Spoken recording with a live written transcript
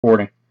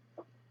Recording.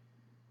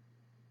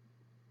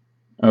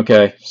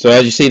 Okay, so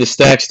as you see, the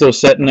stack's still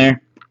sitting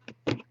there.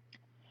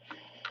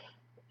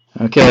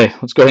 Okay,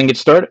 let's go ahead and get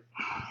started.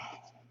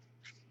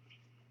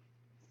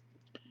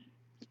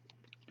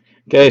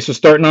 Okay, so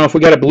starting off, we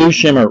got a blue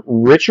shimmer,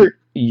 Richard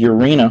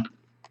Urena.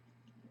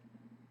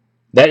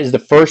 That is the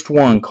first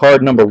one,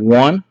 card number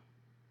 1.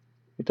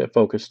 Get that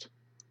focused.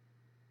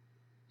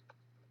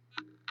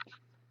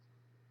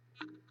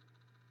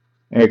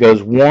 There it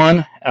goes,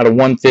 1 out of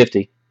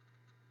 150.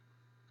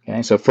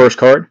 Okay, so first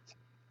card.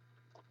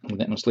 Put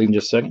that in the sleeve in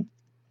just a second.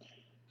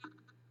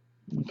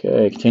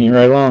 Okay, continue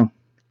right along.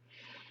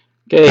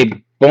 Okay,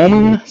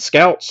 Bowman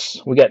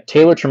Scouts. We got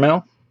Taylor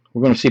Trammell.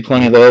 We're going to see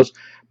plenty of those.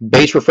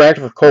 Base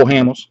refractor for Cole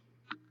Hamels.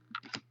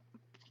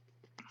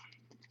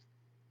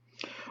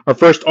 Our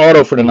first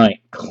auto for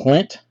tonight,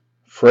 Clint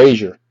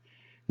Frazier,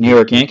 New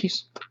York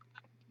Yankees.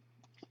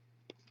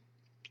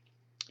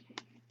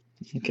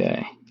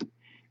 Okay, give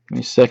me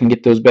a second,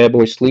 get those bad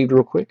boys sleeved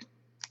real quick.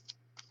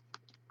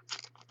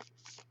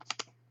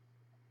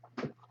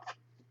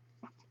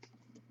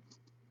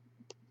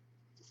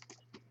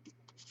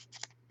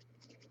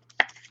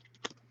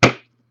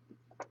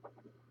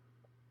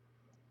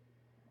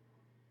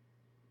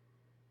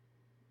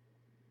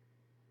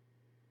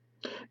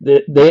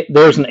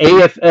 There's an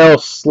AFL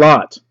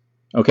slot.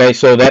 Okay,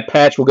 so that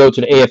patch will go to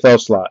the AFL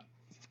slot.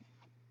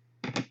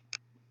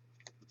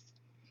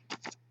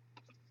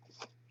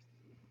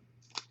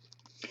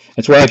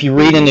 That's why if you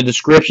read in the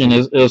description,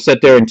 it'll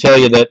sit there and tell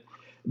you that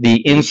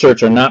the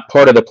inserts are not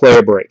part of the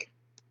player break.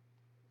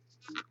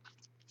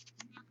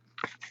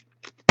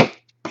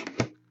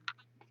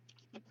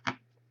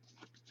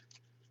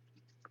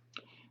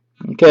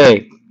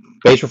 Okay,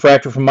 base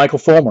refractor from Michael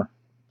Fulmer.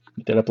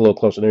 Get that up a little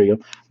closer. There you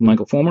go.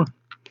 Michael Fulmer.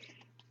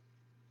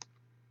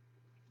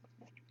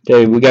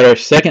 Okay, we got our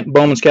second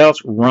Bowman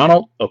Scouts,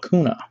 Ronald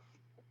Acuna.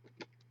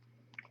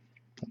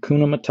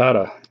 Acuna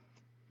Matata.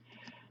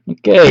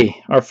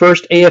 Okay, our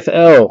first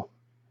AFL.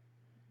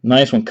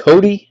 Nice one,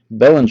 Cody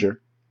Bellinger.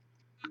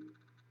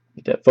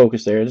 Get that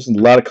focus there. There's a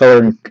lot of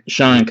color and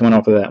shine coming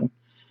off of that one.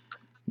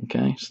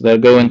 Okay, so that'll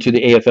go into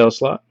the AFL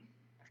slot.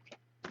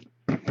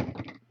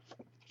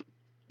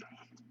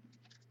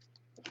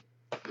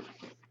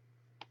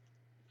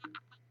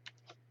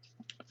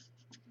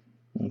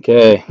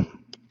 Okay,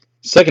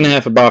 second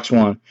half of box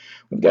 1.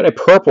 We've got a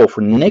purple for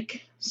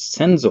Nick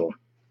Senzel.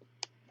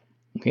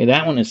 Okay,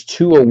 that one is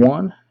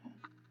 201.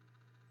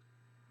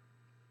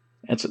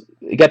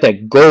 You got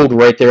that gold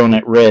right there on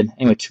that red.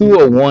 Anyway,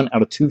 201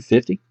 out of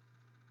 250.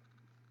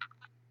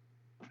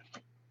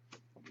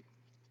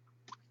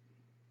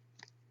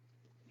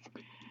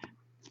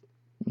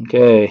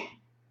 Okay,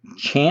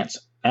 Chance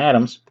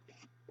Adams,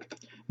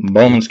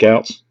 Bowman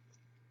Scouts.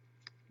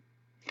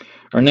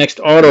 Our next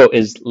auto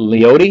is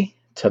Leody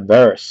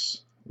Taveras.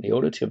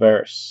 Leody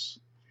Taveras.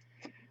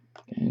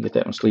 Okay, get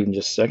that one sleeved in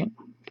just a second.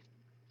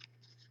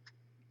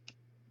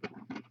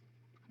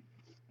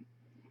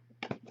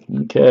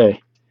 Okay.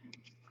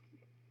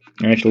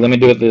 Actually, let me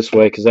do it this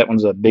way because that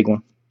one's a big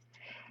one.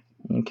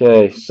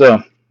 Okay,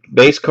 so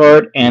base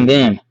card and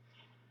then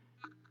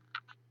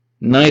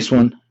nice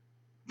one,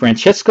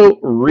 Francisco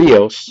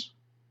Rios.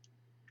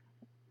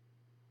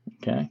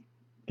 Okay,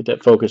 get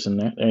that focus in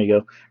there. There you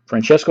go.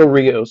 Francisco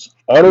Rios,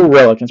 auto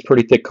relic. That's a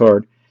pretty thick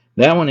card.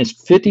 That one is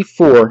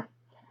 54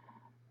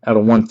 out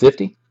of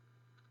 150.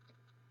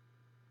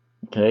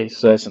 Okay,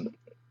 so that's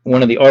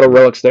one of the auto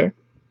relics there.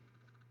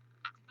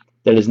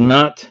 That is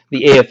not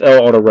the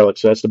AFL auto relic,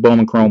 so that's the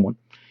Bowman Chrome one.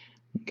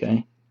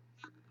 Okay.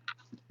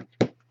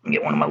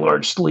 Get one of my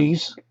large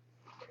sleeves.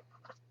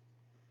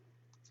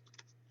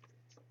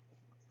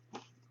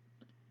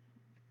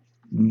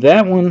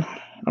 That one,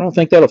 I don't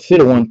think that'll fit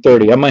a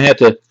 130. I might have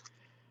to.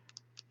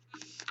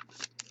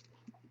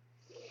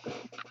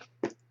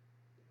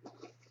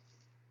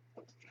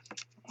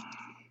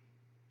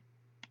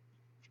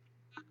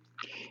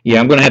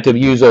 Yeah, I'm going to have to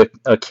use a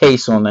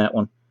case on that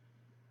one.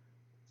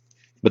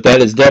 But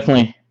that's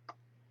definitely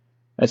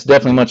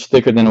much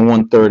thicker than a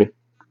 130.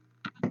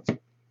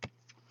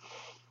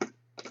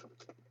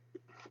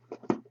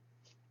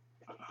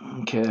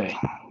 Okay,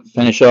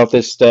 finish off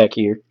this stack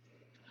here.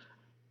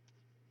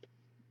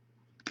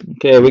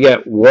 Okay, we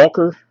got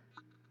Walker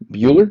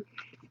Buehler,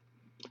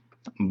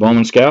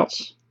 Bowman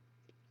Scouts.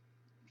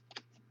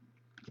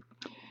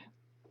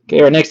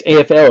 Okay, our next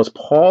AFL is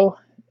Paul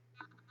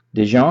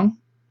DeJong.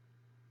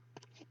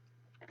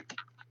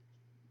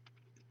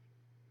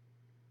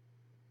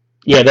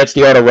 Yeah, that's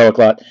the auto relic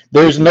lot.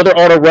 There's another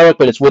auto relic,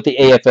 but it's with the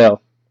AFL.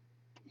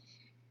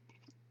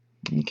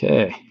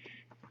 Okay.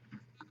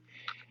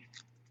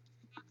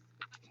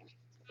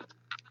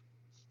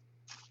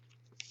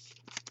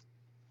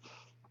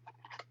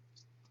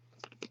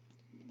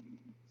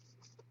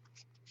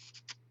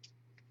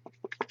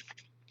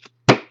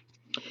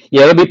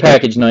 Yeah, it'll be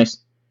packaged nice.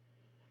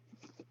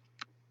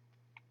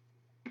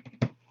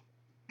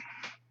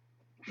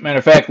 Matter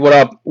of fact, what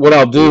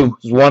I'll do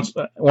is once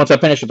I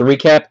finish with the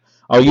recap,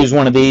 I'll use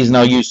one of these and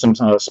I'll use some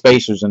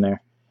spacers in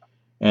there,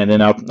 and then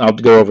I'll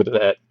go over to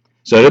that.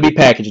 So it'll be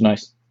packaged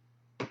nice.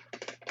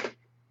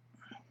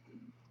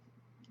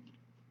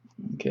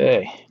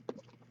 Okay.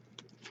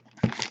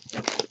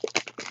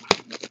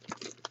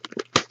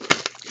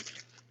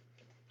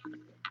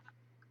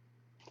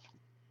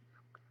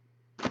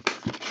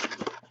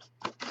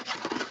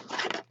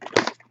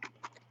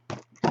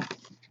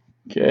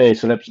 Okay,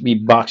 so that's be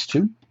box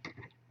 2.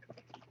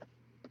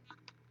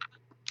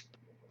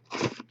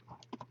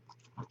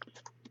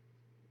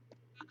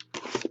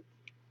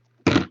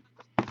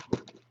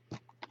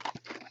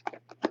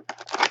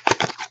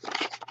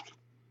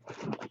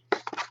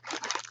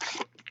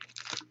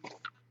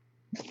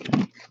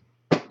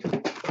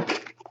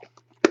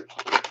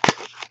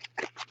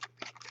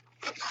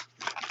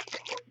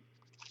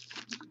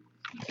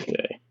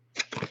 Okay.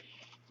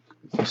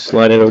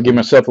 Slide it over, give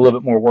myself a little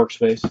bit more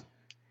workspace.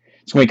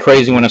 It's going to be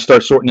crazy when I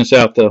start sorting this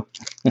out, though.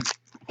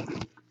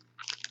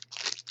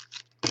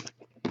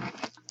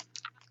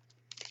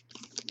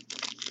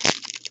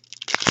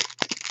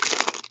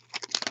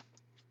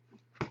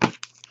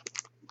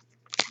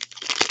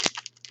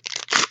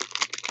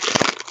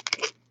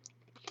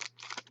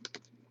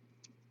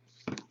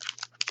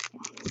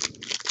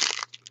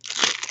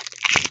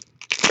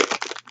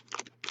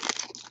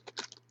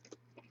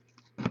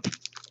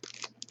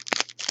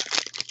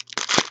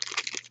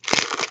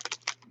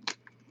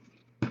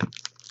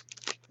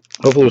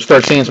 Hopefully we'll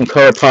start seeing some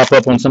color pop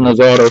up on some of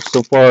those autos.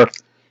 So far,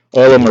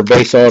 all of them are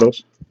base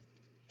autos.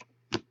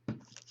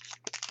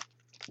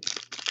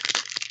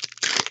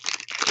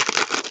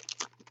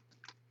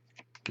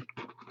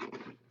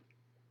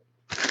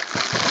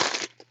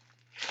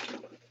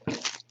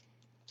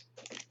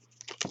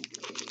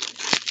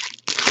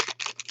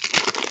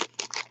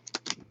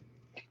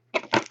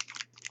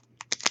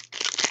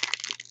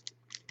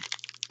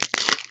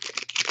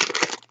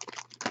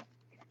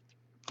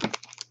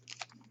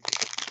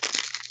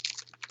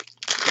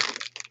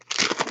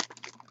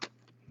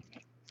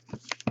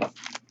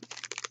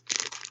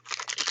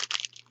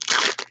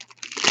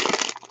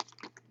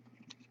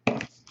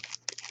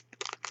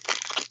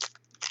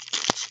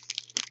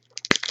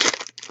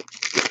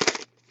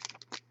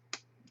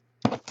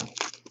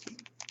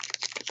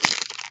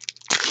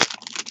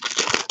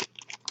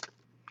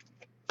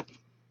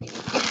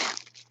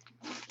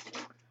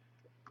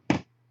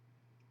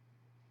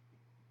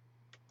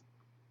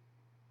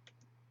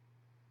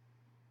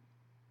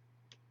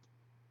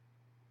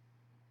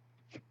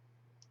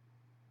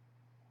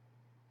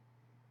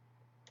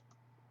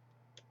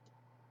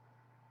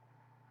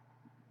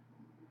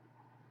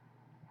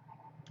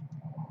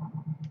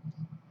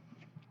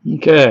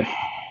 Okay,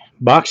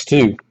 box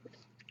 2.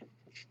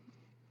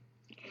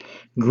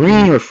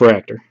 Green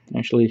refractor.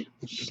 Actually,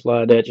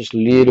 slide that just a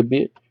little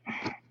bit.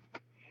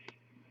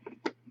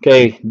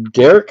 Okay,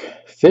 Derek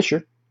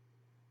Fisher.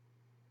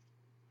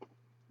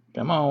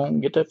 Come on,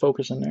 get that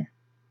focus in there.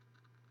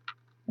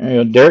 There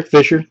you go, Derek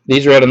Fisher.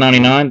 These are out of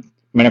 99.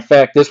 Matter of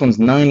fact, this one's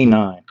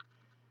 99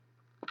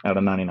 out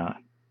of 99.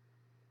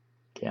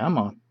 Come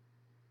on.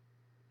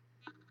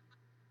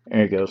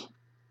 There it goes.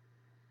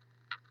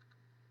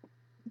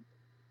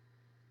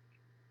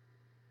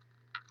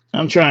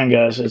 I'm trying,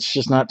 guys. It's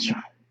just not.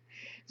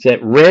 It's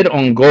that red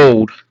on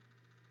gold.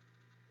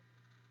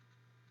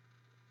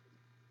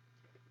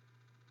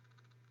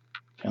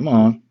 Come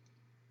on.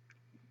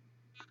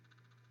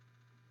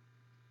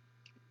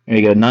 There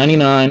you go.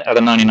 99 out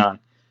of 99.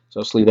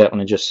 So let's leave that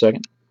one in just a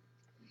second.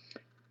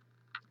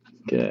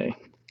 Okay.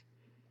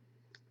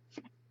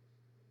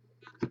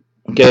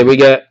 Okay, we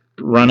got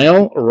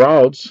Ronell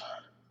Rods.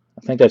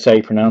 I think that's how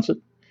you pronounce it.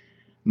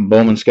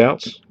 Bowman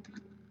Scouts.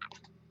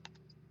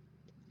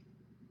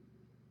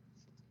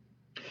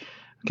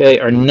 Okay,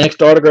 our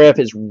next autograph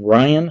is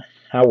Ryan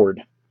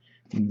Howard,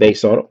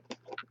 base auto.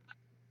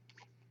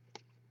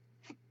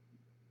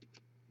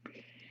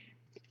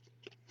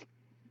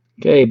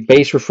 Okay,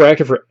 base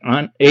refractor for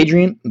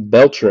Adrian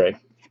Beltre.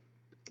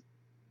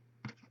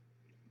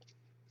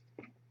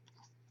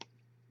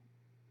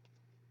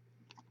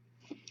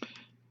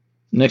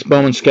 Next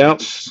Bowman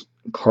Scouts,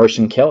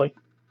 Carson Kelly.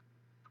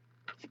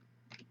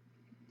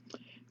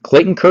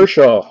 Clayton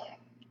Kershaw,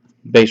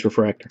 base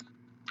refractor.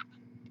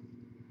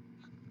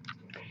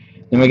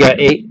 Then we got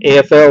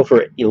AFL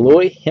for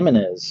Eloy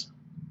Jimenez.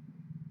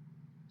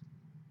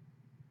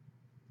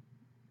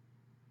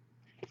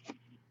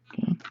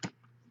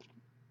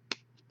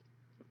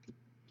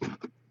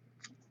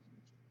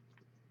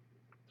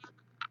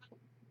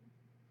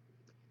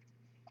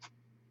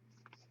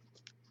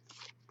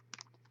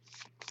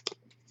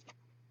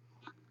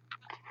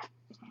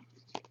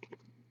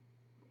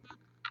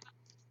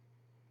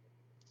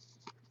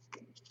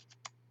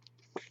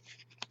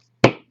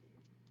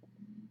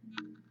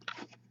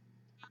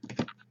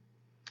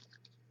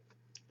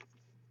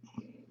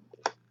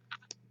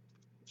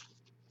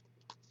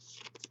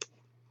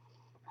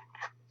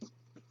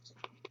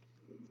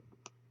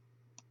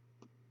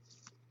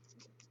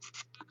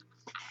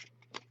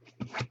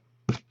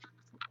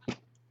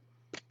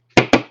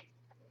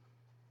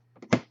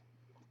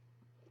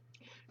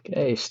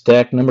 Okay,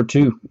 stack number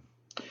 2.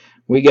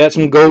 We got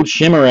some gold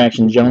shimmer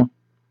action, gentlemen.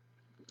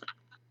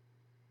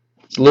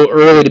 It's a little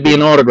early to be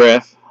an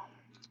autograph.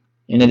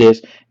 And it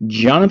is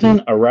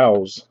Jonathan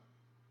Arouse.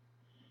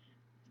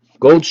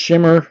 Gold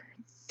Shimmer,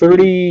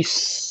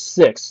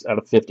 36 out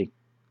of 50.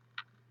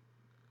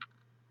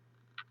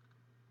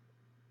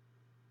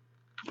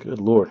 Good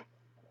Lord.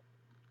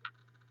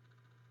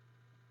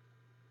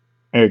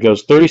 There it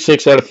goes,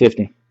 36 out of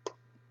 50.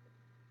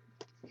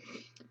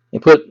 They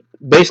put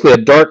basically a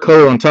dark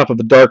color on top of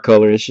a dark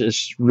color. It's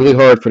just really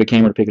hard for the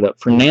camera to pick it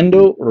up.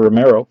 Fernando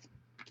Romero.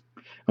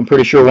 I'm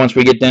pretty sure once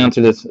we get down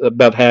to this,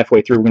 about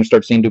halfway through, we're going to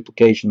start seeing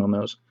duplication on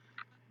those.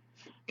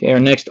 Okay, our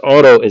next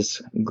auto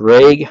is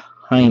Greg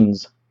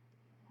Hines.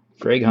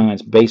 Greg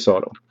Hines, base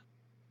auto.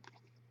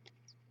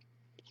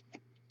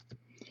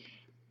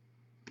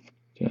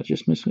 Did I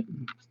just miss it?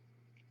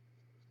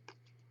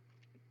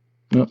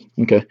 No,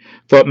 okay.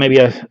 Thought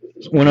maybe I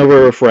went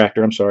over a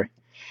refractor. I'm sorry.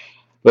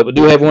 But we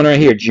do have one right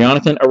here,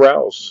 Jonathan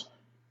Arouse.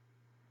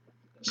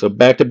 So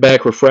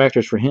back-to-back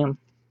refractors for him.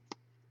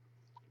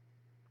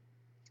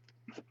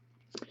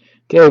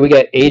 Okay, we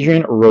got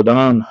Adrian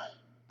Rodon.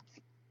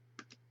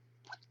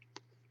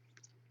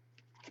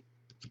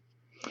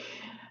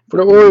 For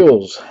the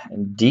Orioles,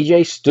 and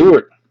DJ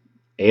Stewart,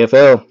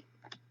 AFL.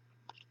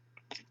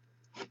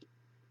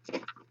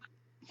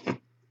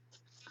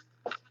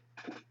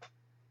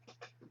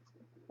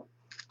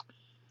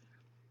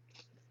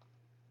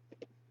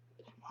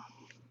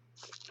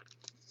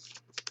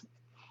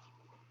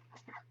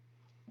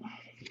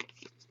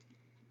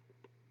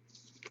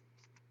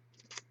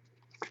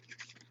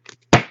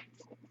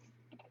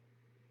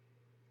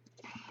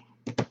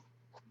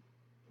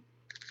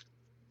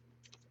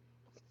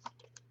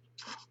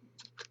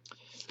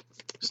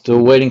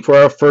 Still waiting for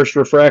our first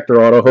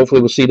refractor auto.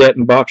 Hopefully we'll see that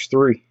in box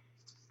 3.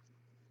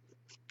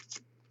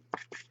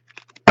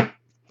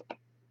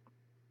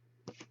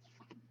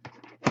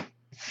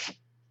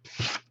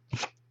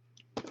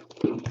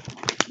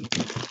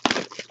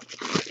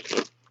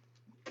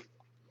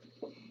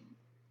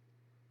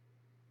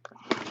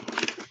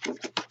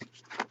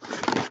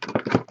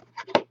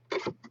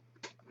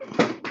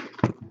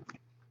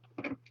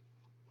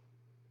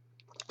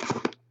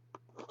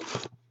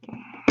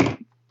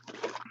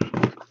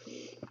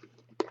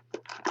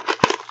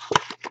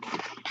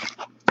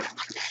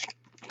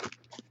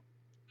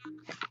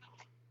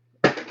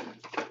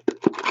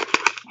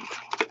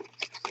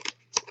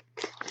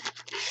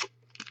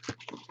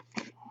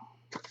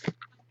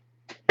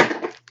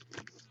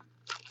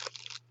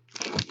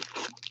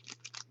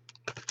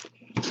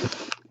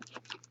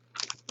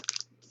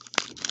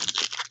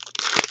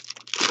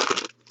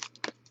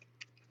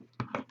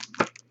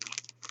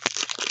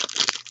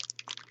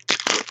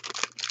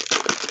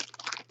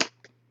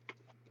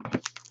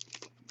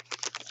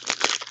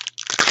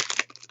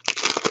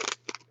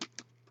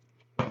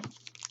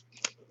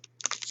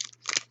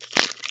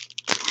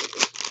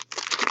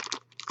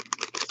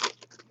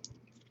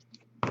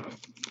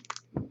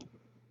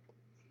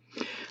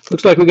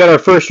 Looks like we got our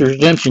first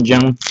redemption,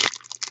 gentlemen.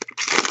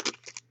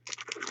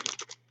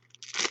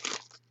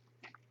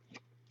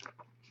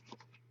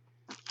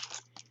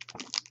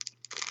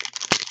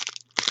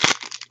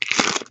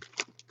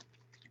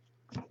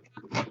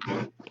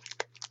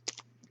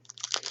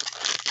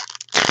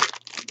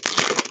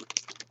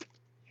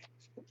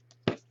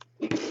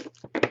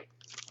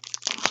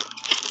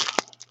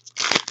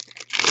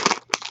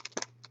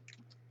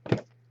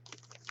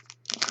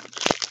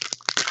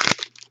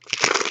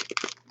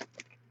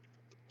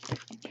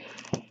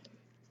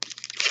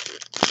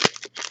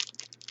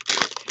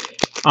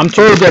 I'm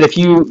told that if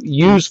you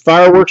use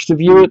fireworks to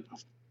view it,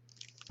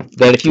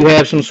 that if you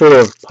have some sort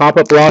of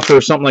pop-up blocker or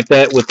something like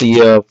that with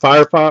the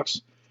Firefox,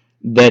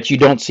 that you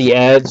don't see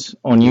ads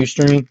on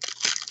Ustream.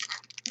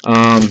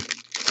 I'm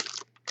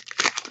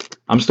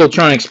still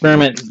trying to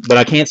experiment, but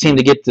I can't seem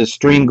to get the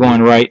stream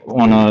going right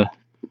on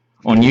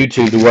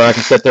YouTube to where I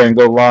can sit there and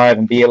go live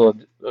and be able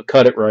to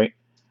cut it right.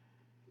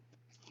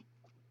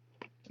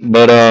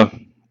 But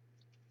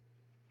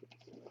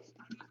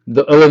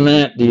other than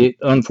that, the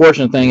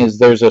unfortunate thing is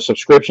there's a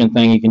subscription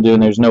thing you can do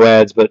and there's no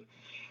ads. But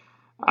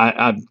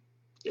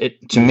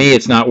to me,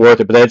 it's not worth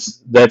it. But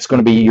that's going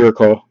to be your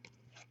call.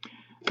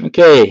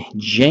 Okay,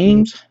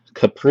 James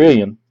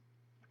Caprillion.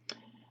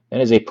 That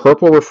is a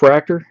purple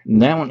refractor,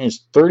 and that one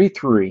is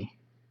 33.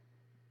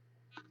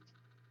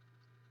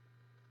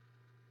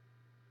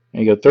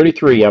 There you go,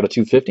 33 out of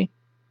 250.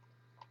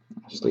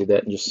 Let's leave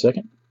that in just a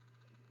second.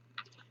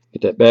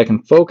 Get that back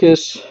in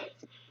focus.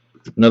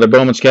 Another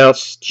Bowman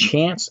Scouts,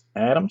 Chance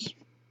Adams.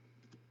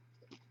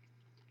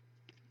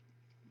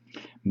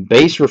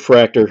 Base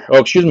refractor. Oh,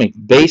 excuse me.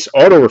 Base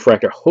auto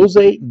refractor.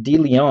 Jose De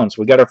Leon.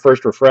 So we got our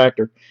first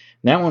refractor.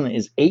 That one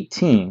is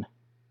 18.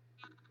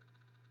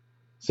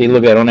 See,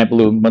 look at it on that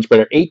blue. Much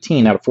better.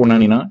 18 out of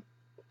 499.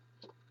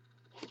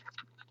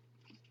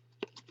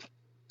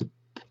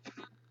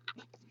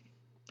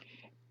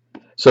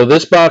 So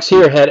this box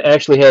here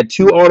actually had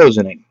 2 autos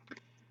in it.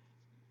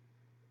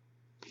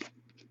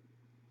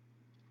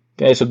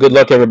 Okay, so good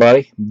luck,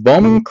 everybody.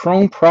 Bowman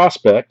Chrome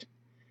Prospect.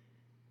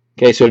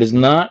 Okay, so it is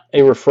not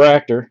a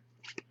refractor.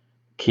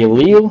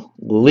 Khalil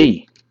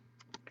Lee.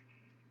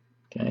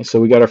 Okay, so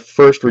we got our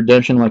first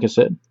redemption, like I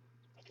said.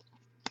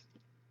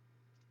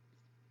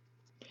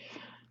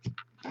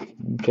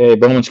 Okay,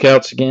 Bowman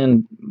Scouts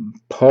again,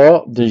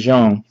 Paul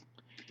DeJong.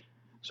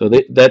 So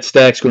that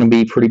stack's going to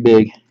be pretty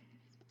big.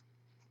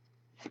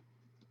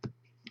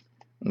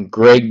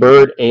 Greg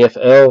Bird,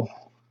 AFL.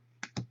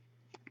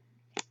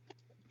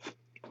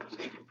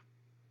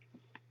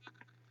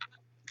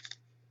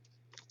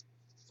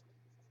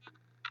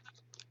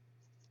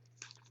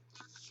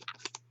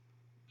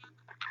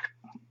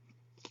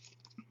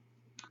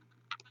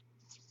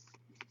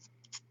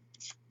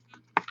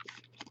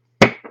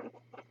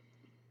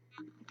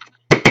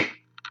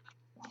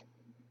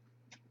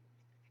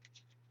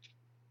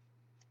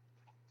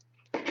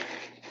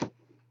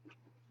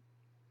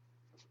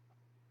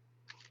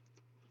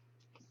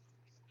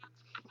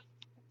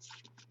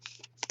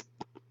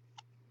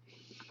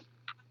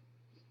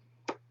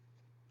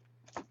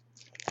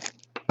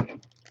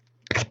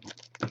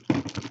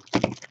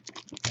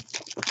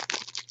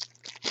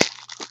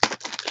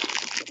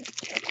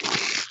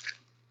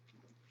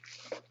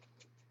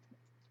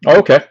 Oh,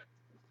 okay.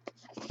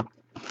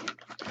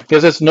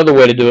 Guess that's another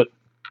way to do it.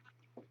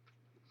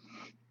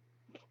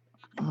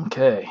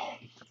 Okay.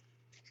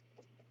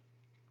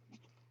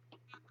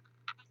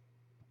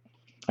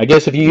 I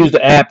guess if you use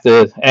the app,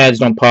 the ads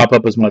don't pop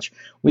up as much.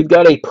 We've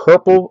got a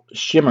purple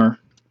shimmer.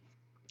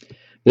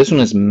 This one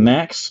is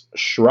Max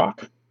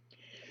Schrock.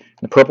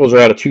 The purples are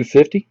out of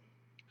 250.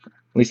 At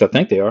least I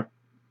think they are.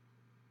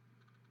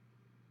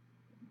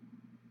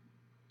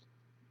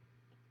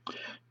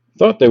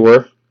 Thought they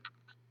were.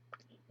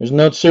 There's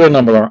no serial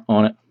number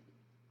on it.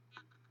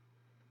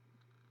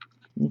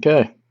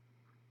 Okay.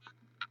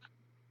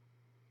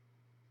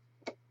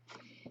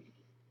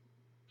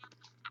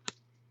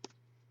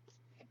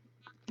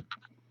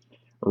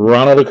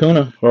 Ronald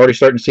Acuna. We're already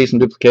starting to see some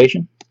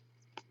duplication.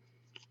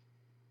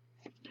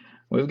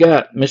 We've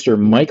got Mr.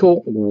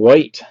 Michael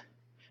White.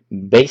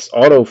 Base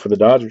auto for the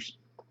Dodgers.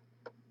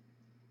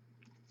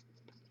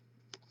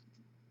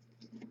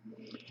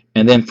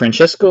 And then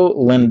Francesco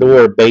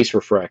Lindor base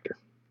refractor.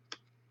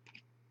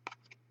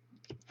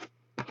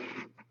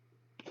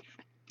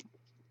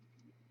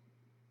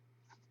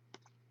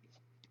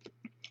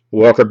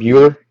 Walker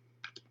Buehler.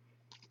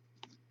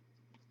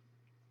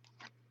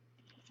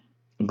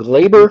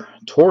 Gleyber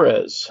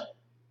Torres.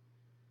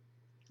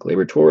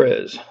 Gleyber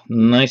Torres.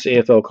 Nice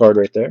AFL card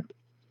right there.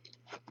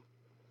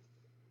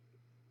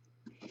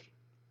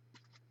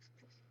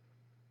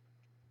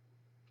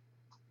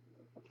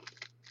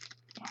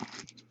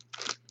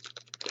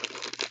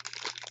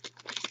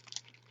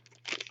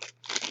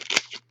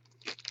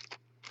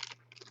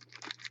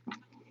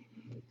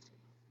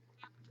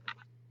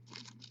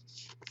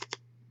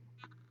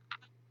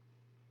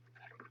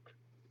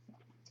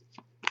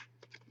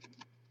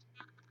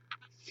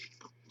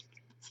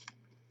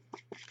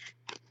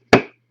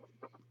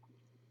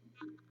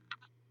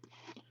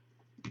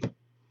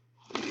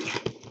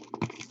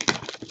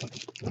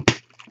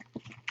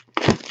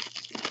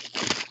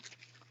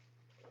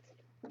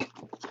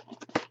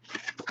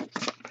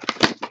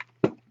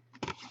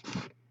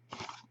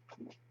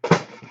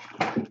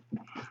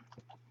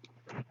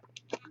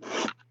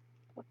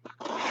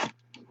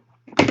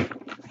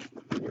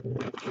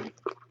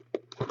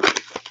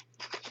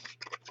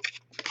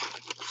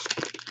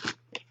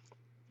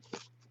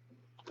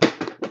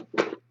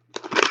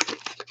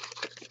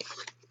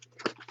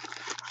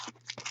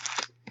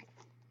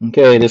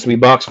 Okay, this will be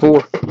box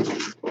 4.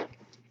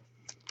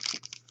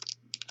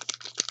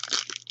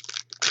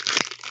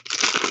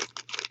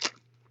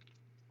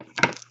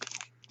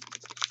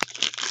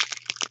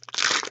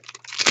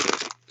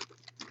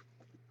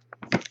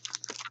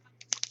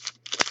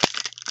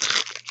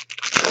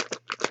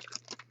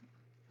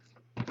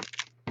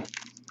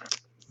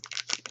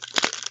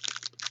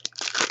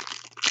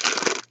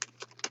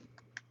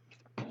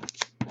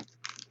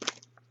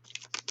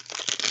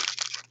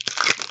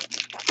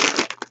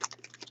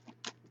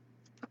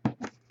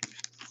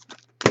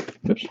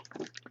 Oops.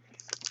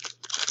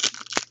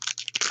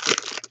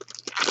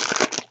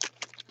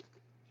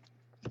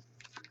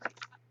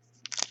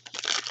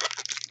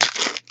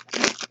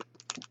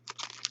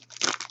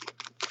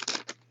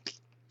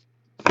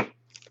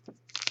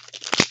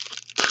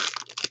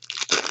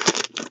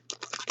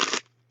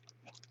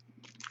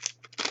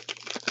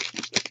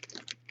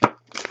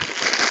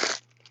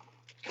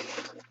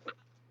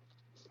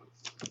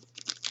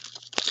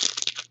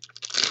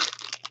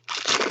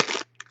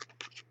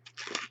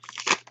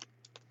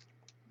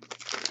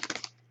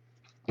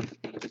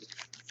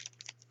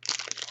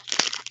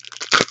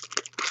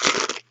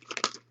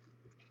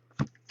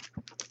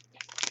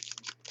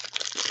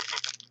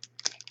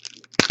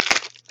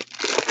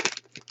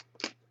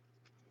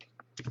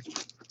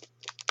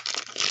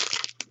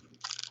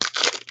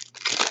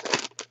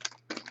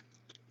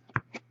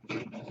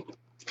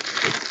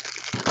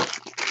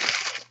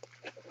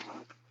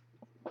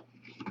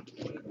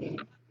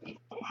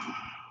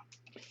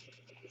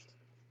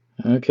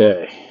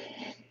 Okay.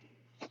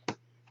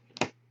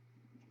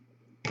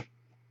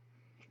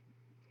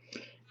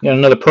 Got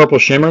another purple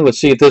shimmer. Let's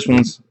see if this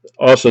one's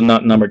Also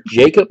not numbered.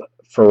 Jacob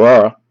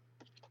Ferrara.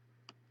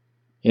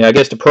 Yeah, I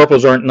guess the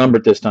purples aren't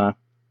numbered this time.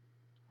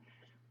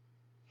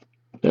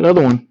 That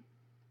other one.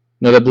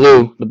 No, the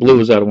blue. The blue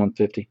is out of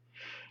 150.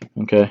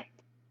 Okay.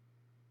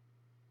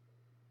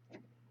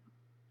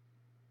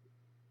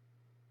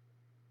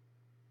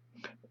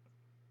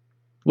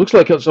 Looks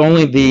like it's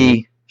only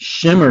the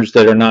shimmers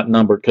that are not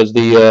numbered because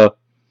the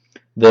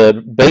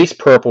base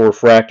purple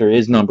refractor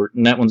is numbered,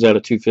 and that one's out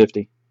of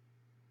 250.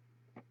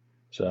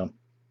 So,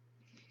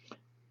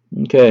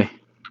 okay.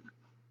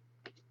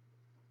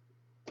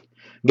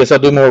 I guess I'll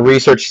do more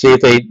research, see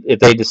if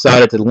they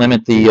decided to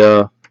limit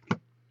the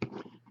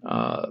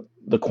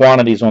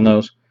quantities on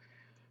those.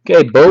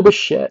 Okay, Bo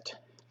Bichette.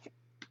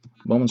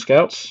 Bowman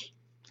Scouts.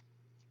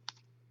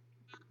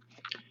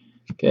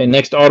 Okay,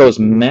 next auto is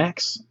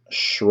Max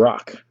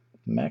Schrock.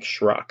 Max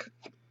Schrock.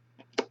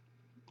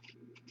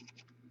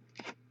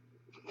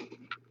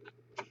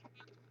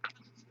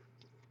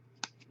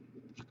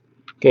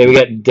 Okay, we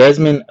got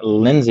Desmond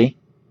Lindsay.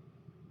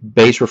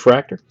 Base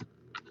refractor.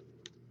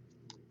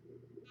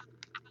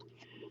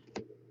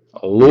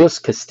 Luis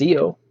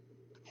Castillo.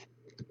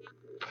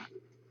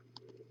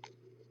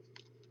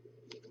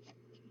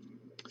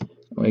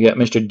 We got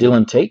Mr.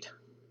 Dylan Tate.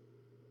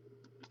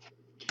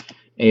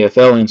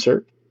 AFL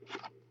insert.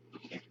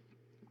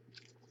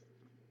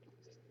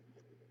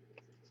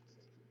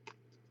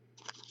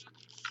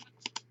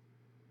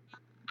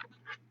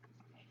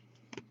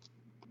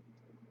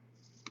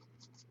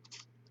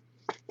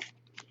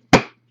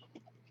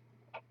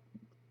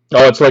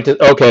 Oh, it's like this.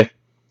 Okay.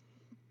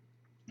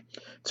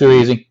 Too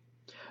easy.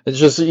 It's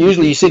just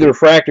usually you see the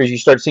refractors, you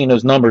start seeing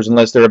those numbers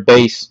unless they're a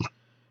base.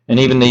 And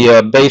even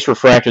the base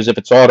refractors, if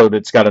it's autoed,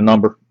 it's got a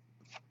number.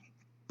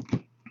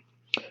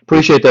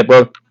 Appreciate that,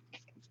 bro.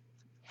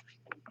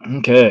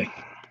 Okay.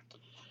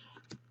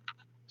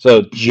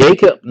 So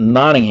Jacob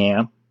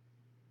Nottingham,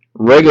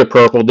 regular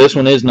purple. This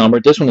one is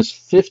numbered. This one is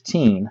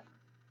 15.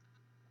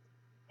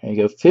 There you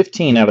go,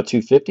 15 out of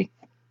 250.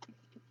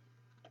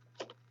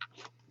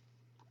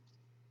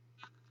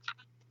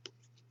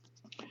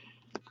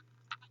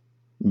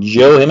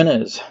 Joe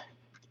Jimenez.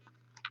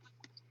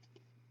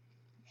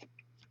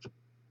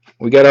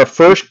 We got our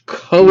first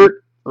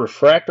colored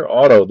refractor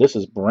auto. This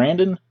is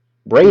Braden,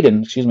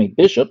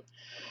 Bishop.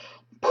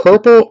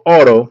 Purple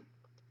auto.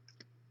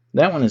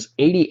 That one is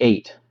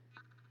 88.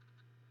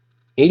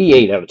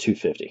 88 out of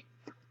 250.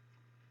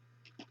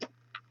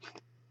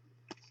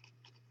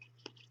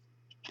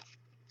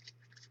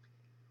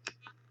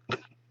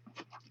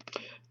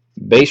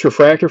 Base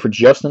refractor for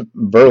Justin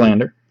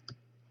Verlander.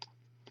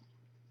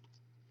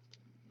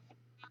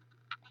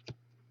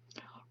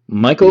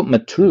 Michael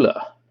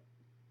Matula.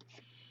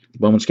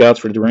 Bowman Scouts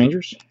for the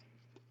Rangers.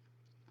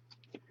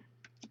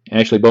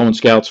 Actually, Bowman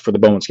Scouts for the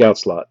Bowman Scout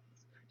slot.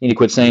 Need to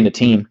quit saying the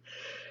team.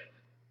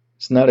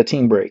 It's not a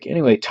team break.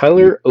 Anyway,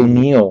 Tyler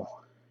O'Neill,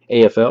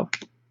 AFL.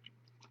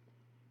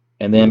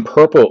 And then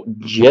purple,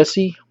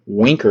 Jesse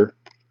Winker,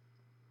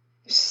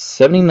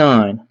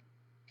 79.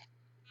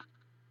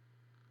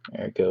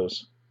 There it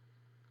goes.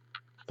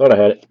 Thought I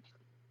had it.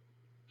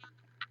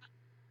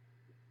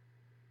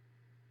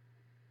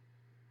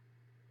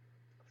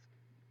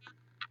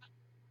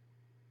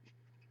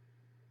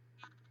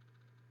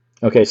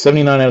 Okay,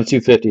 79 out of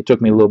 250. It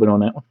took me a little bit on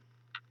that one.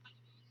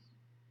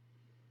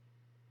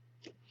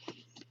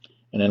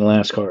 And then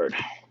last card.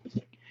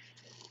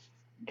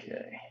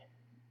 Okay.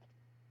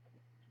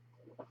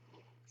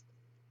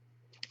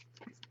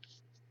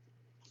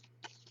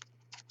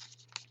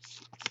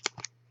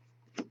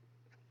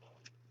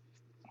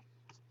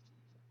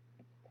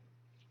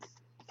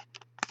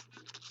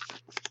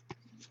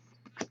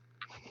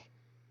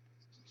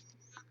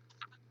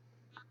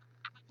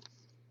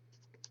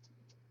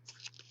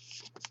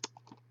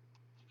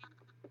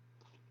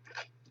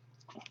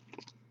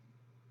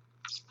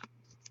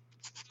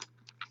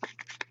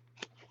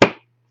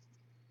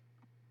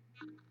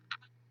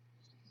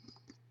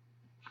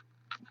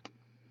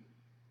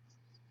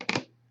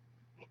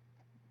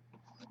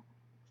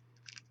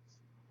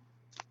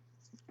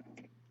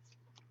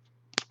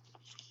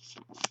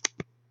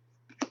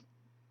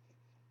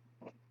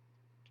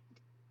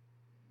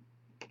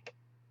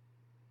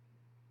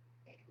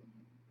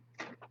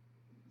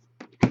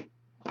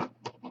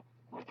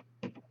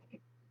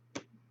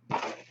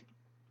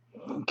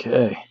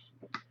 Okay.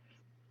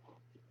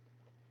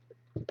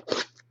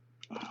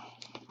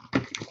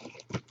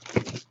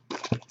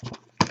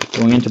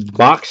 Going into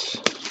box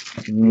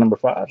number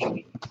 5.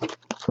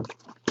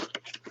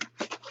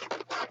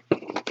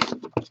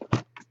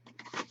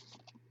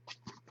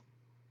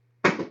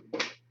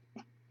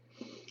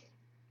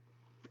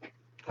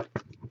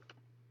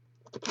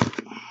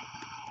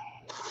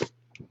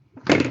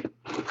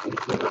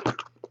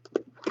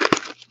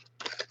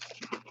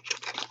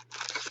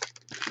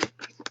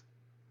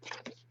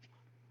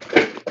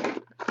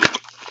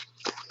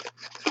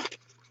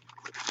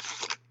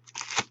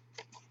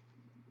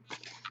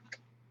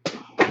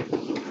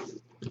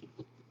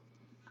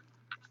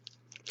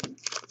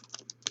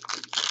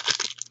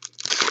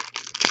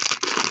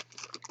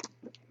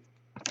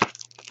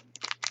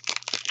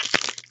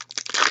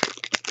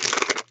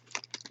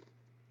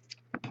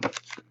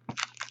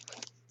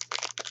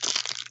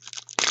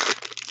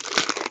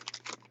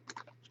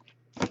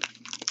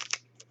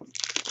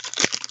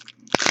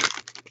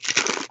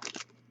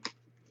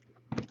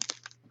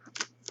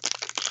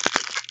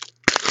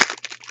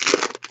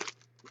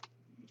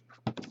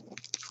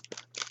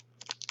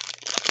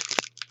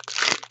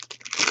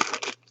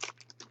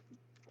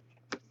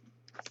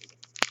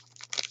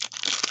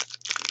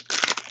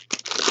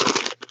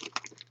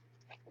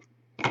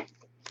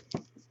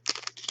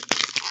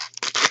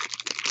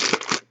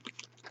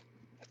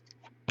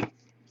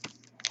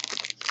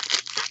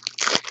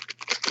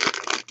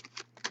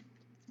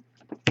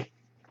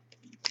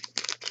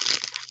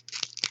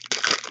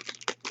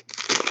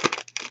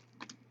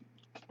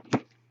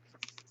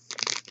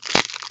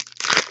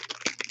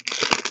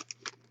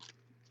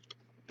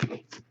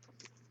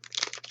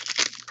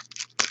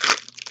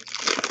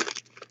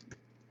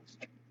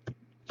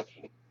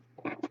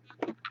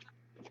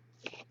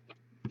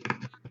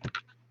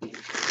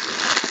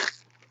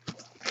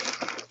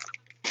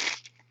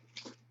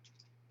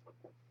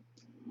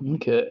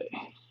 Okay.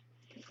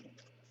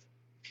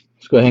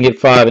 Let's go ahead and get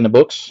 5 in the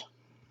books.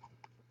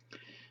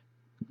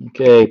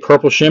 Okay,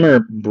 Purple Shimmer,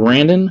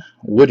 Brandon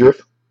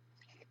Woodruff.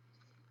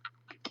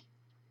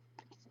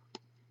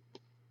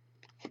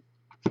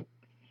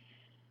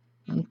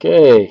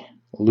 Okay,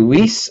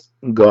 Luis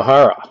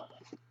Gohara.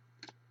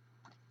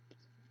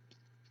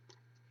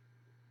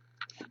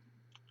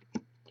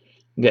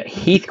 We got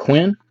Heath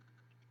Quinn,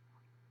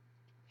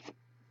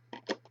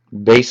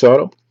 base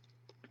auto.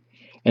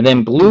 And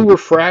then Blue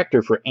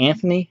Refractor for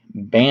Anthony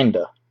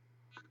Banda.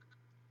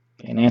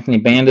 And Anthony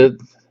Banda.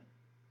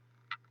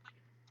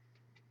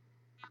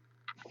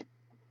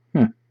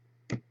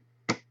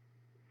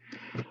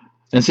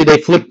 And see,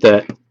 they flipped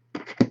that.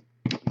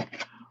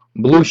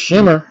 Blue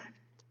Shimmer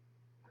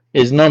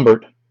is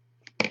numbered,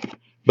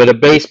 but a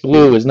base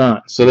blue is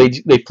not. So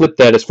they flipped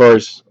that as far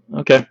as,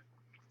 okay.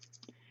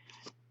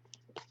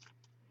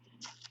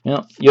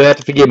 Well, you'll have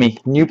to forgive me.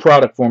 New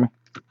product for me.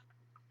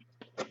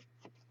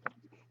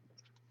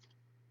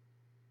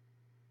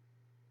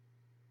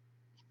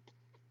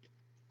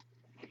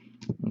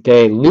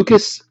 Okay,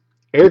 Lucas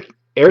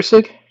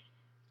Ersig.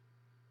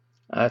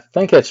 I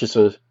think that's just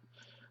a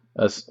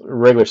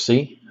regular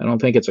C. I don't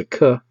think it's a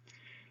K.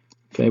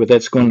 Okay, but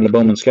that's going to the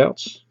Bowman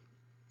Scouts.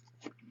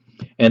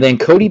 And then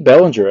Cody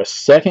Bellinger, a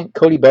second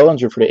Cody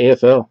Bellinger for the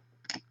AFL.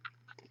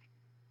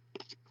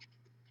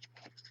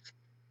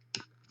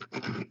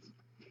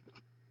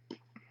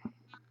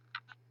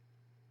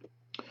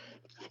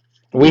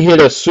 We hit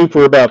a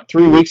super about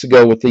 3 weeks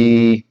ago with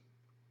the,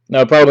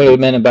 no, probably it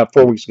meant about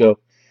 4 weeks ago.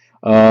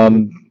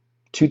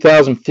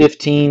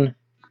 2015,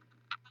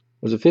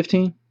 was it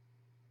 15?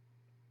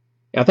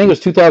 I think it was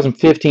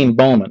 2015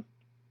 Bowman.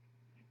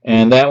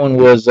 And that one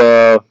was,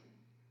 I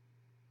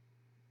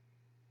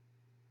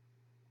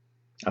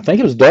think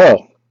it was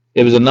Dahl.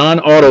 It was a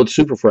non-autoed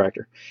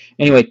superfractor.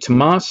 Anyway,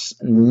 Tomas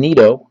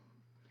Nito.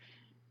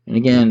 And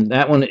again,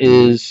 that one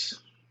is,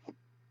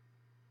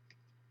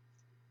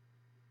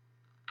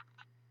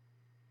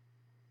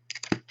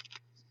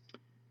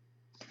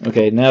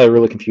 okay, now they're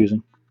really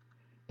confusing.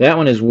 That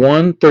one is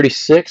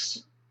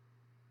 136.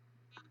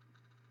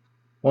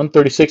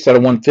 136 out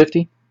of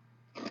 150.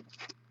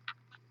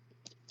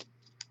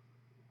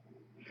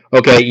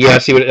 Okay, yeah, I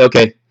see what,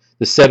 okay.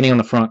 The 70 on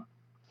the front.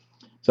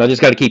 So I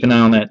just got to keep an eye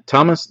on that.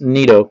 Thomas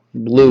Nito,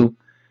 blue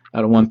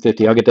out of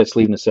 150. I'll get that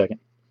sleeve in a second.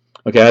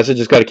 Okay, I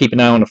just got to keep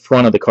an eye on the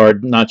front of the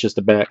card, not just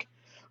the back.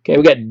 Okay,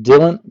 we got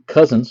Dylan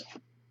Cousins.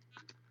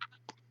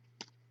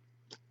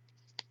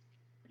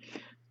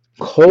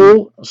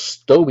 Cole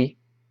Stobie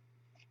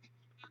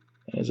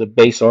is a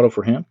base auto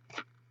for him.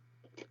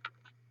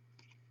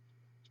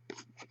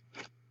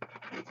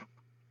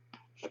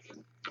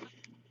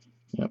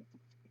 Yep.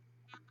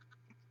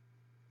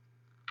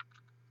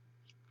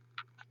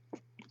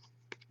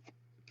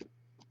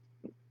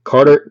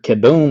 Carter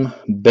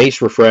Kaboom,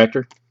 base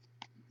refractor.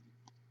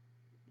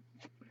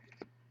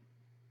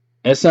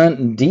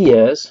 Esan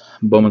Diaz,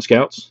 Bowman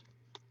Scouts.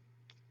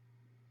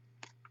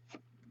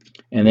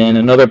 And then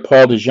another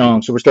Paul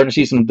DeJong. So we're starting to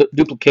see some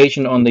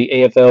duplication on the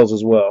AFLs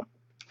as well.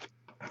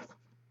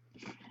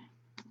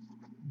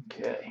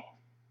 Okay.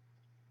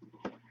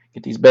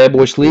 Get these bad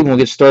boys sleeved and we'll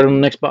get started on the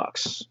next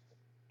box.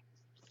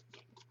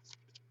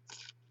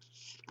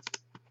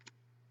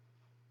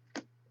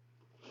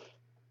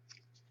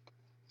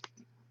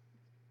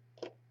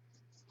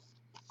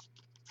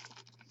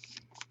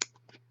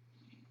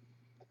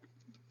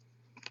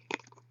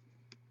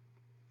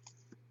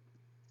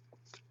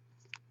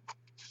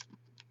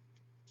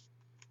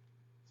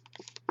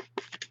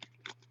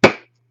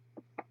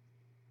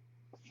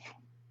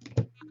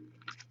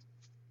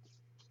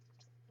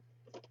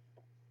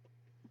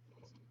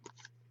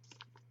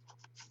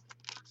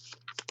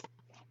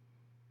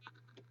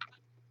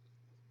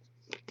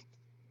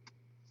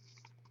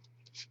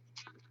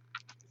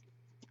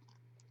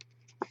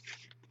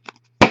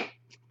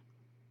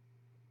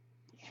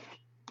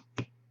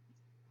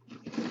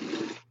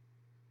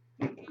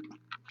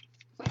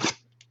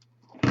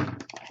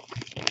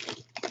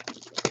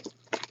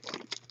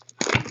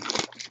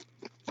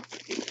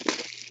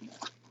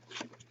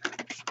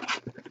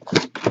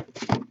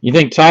 You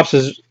think Topps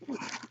is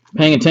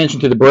paying attention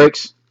to the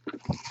breaks?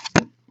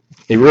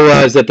 They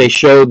realize that they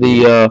show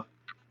the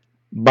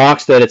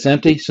box that it's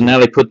empty, so now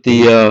they put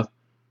the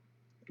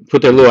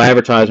put their little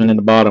advertisement in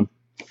the bottom.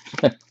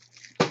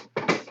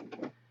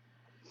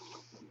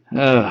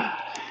 uh,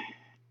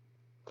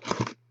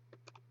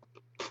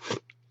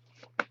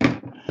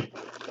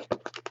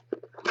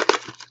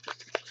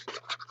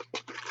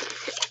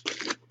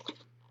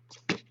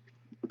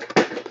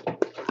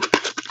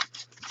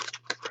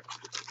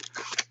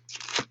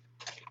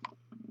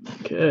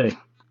 okay.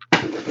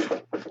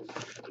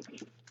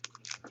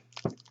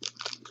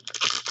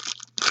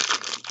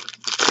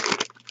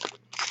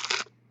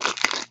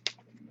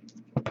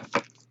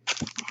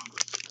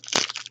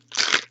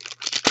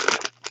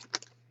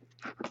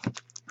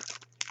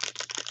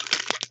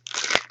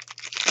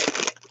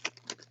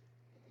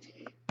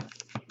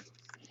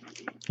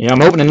 Yeah,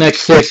 I'm hoping the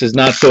next 6 is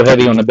not so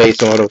heavy on the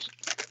base autos.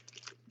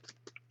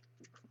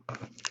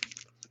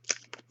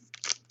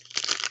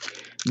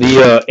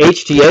 The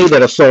HTA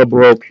that I saw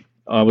broke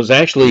was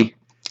actually,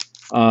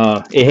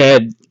 it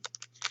had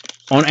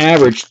on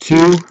average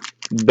 2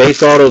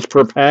 base autos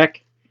per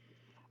pack,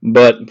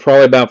 but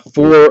probably about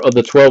 4 of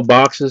the 12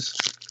 boxes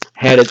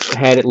had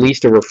at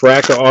least a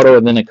refractor auto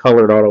and then a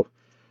colored auto.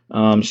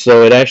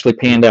 So it actually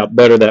panned out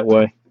better that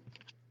way.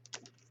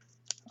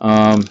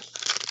 I'm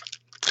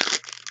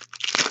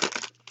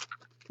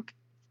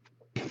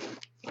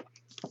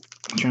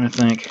trying to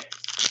think.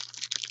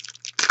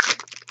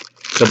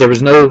 But there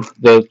was no,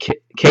 the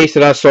case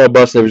that I saw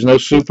bust, there was no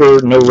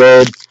super, no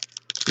red,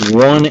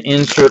 1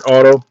 insert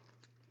auto.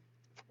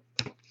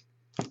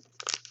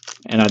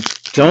 And I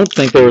don't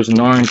think there was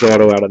an orange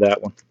auto out of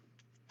that one.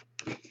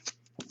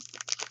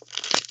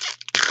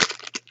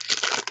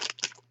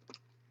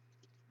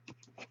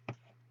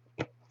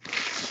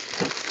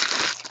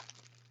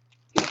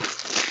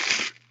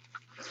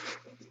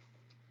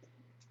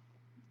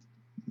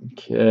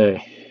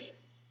 Okay.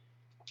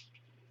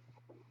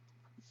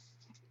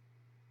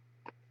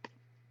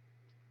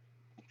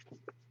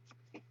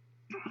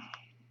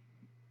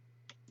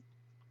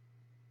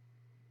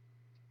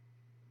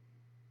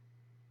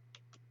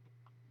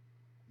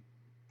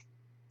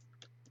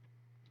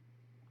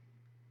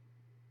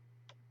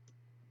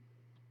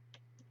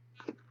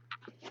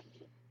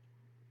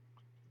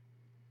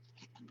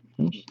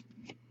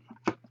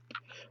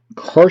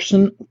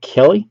 Carson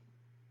Kelly.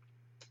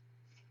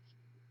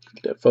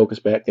 Get that focus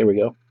back. There we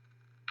go.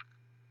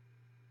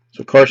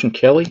 So Carson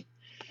Kelly.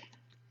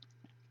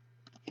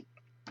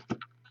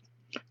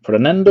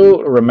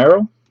 Fernando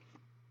Romero.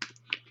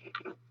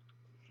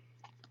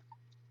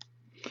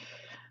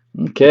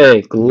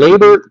 Okay.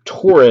 Gleyber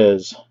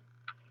Torres.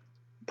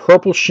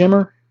 Purple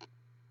Shimmer.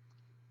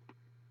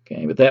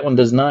 Okay, but that one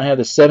does not have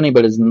the 70,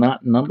 but is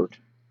not numbered.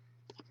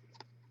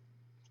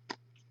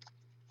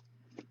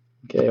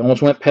 Okay,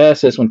 almost went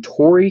past this one.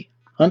 Torrey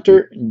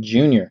Hunter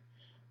Jr.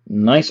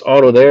 Nice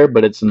auto there,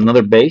 but it's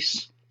another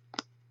base.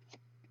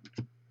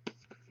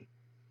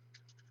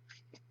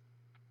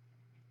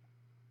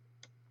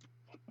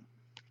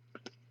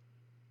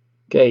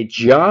 Okay,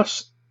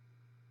 Josh.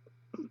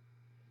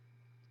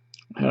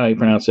 How do you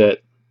pronounce that?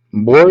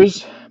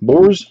 Boers.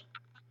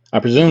 I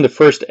presume the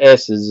first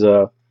S is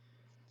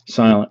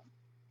silent.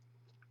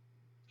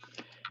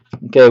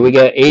 Okay, we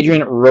got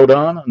Adrian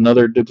Rodon,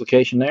 another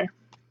duplication there.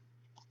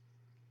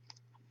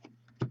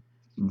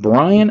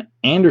 Brian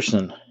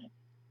Anderson,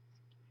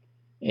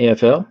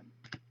 AFL.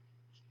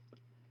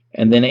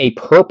 And then a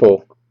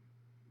purple,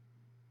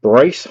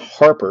 Bryce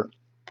Harper.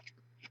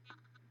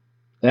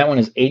 That one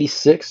is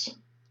 86.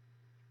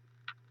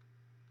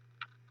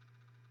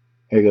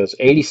 Here goes,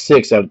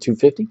 86 out of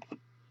 250.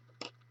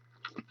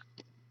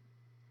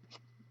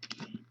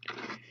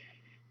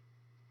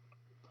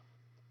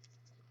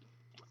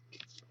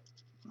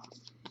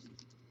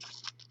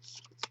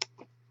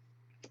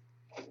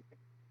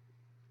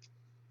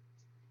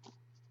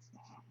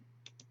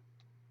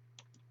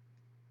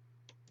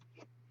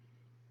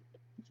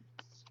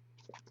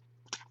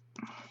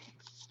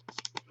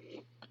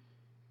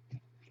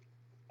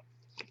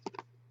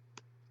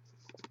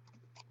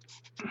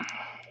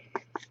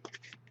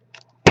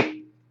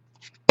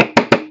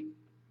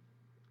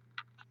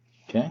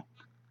 Okay.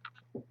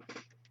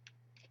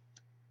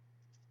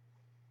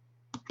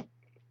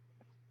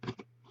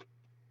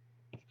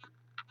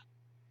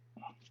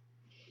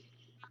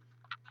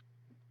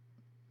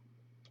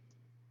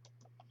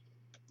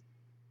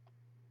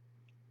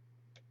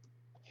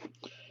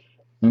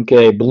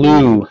 Okay,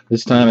 blue.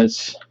 This time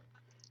it's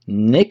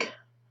Nick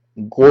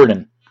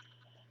Gordon.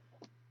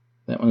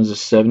 That one's the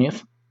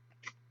 70th.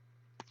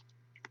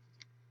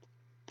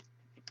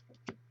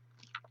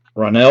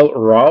 Ronell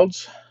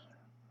Rods.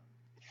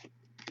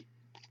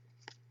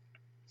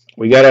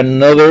 We got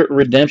another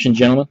redemption,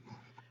 gentlemen.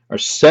 Our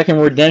second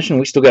redemption.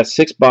 We still got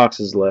 6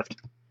 boxes left.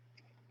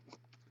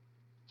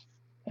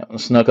 That one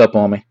snuck up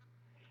on me.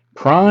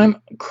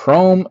 Prime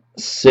Chrome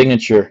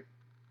Signature.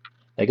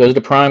 That goes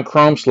to Prime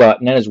Chrome slot,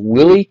 and that is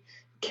Willie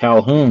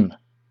Calhoun.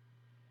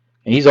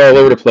 And he's all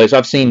over the place.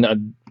 I've seen a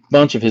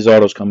bunch of his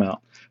autos come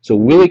out. So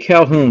Willie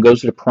Calhoun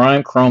goes to the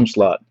Prime Chrome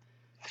slot.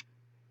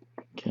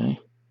 Okay.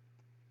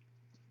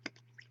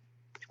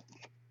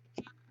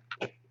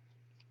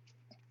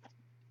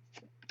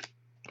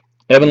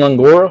 Evan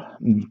Langora,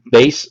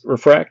 base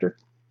refractor.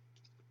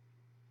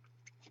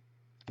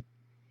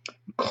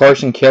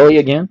 Carson Kelly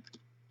again.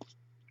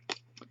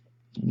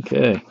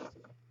 Okay.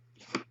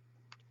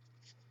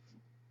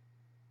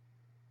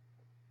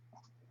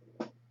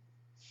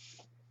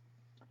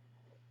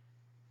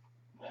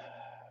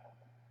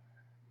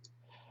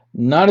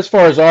 Not as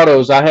far as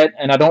autos. I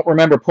don't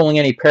remember pulling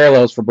any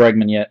parallels for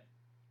Bregman yet.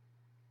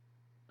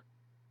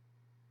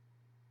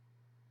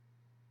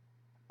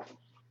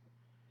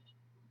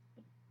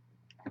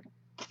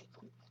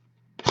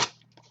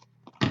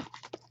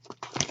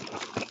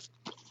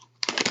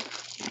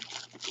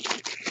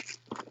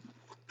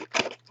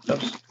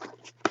 Oops.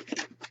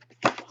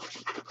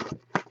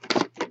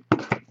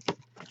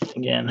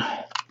 Again.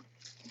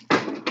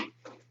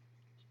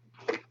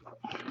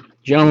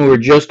 Gentlemen, we're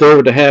just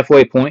over the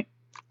halfway point.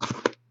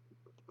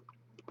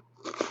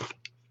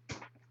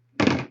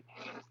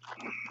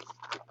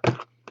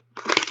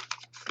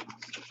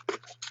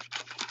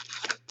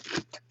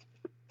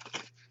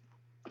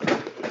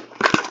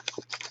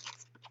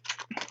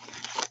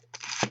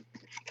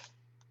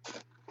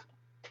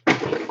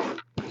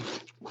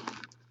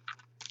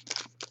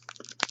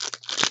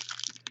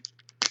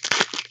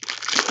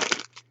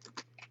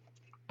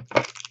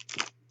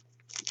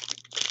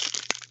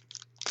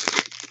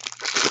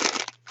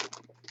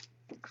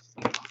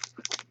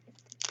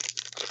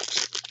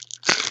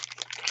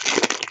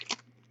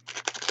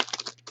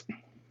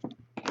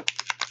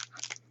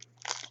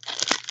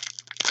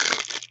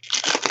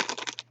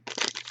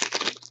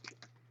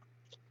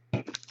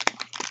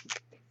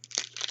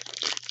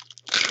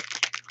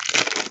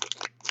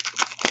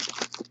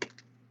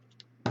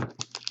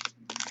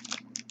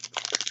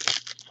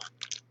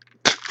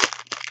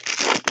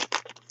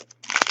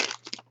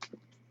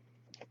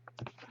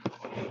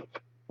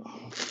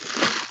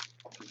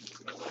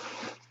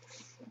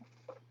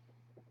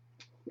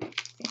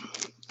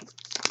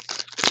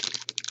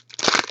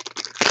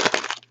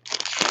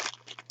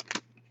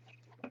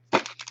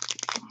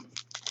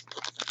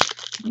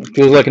 It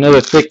feels like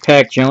another thick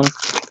pack, gentlemen,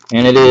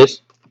 and it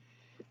is.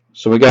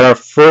 So we got our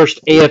first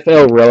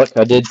AFL relic.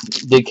 I did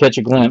catch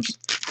a glimpse.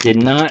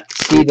 Did not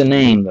see the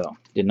name, though.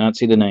 Did not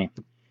see the name.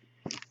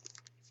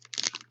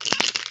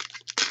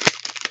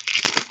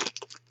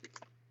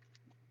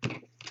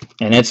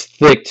 And it's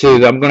thick,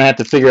 too. I'm going to have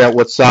to figure out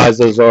what size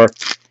those are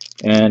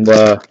and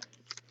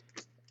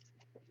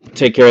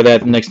take care of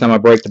that the next time I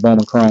break the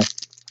Bowman Chrome.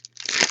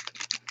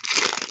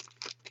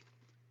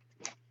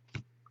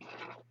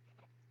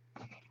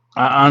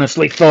 I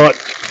honestly thought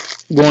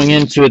going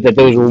into it that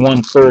those were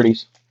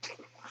 130s.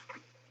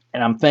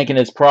 And I'm thinking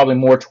it's probably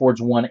more towards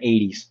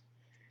 180s.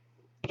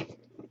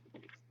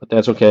 But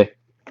that's okay.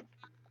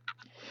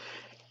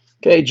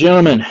 Okay,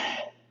 gentlemen.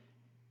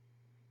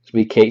 This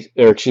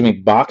will be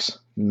box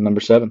number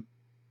 7.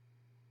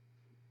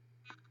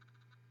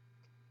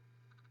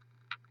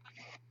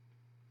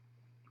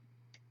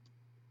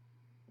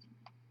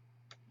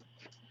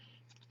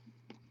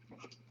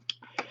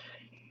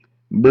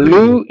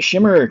 Blue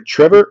Shimmer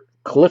Trevor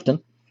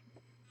Clifton.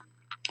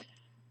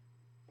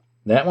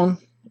 That one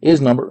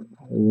is number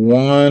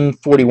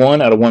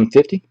 141 out of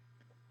 150.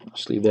 I'll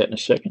sleeve that in a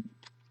second.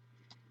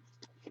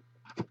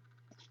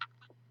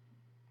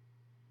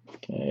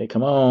 Okay,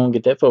 come on,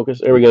 get that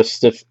focus. There we go.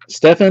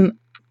 Stefan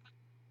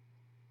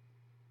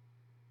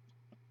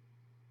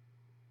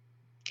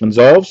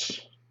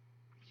Gonzalez.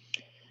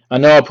 I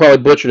know I'll probably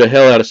butcher the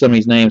hell out of some of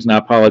these names, and I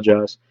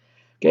apologize.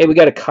 Okay, we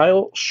got a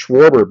Kyle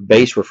Schwarber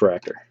base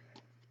refractor.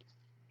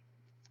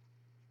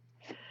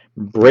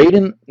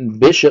 Braden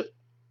Bishop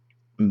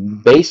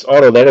base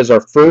auto. That is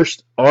our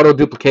first auto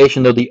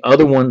duplication, though the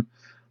other one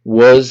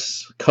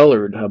was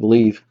colored, I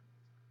believe.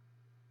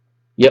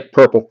 Yep,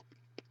 purple.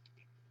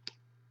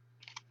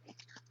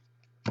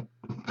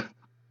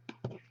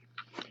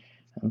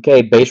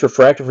 Okay, base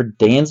refractor for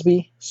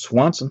Dansby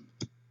Swanson.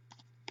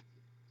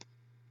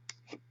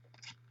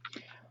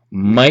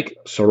 Mike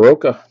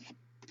Soroka.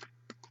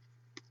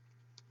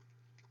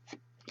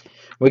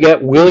 We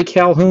got Willie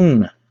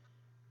Calhoun.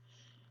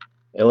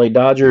 LA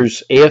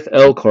Dodgers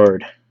AFL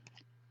card.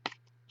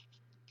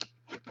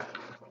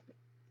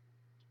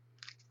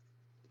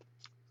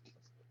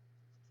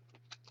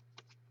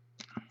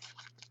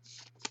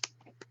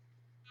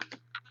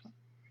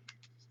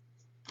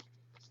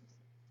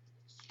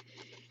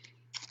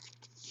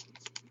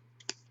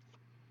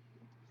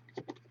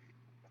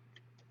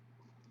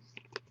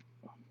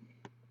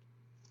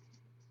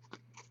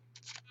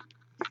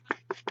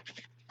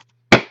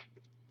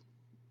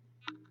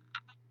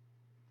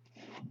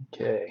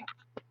 Okay.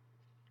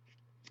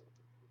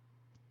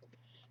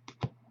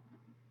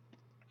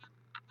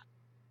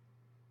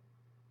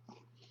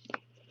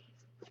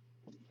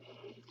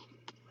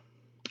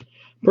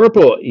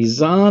 Purple,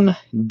 Izan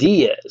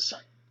Diaz.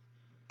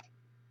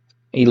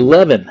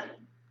 11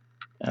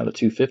 out of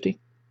 250.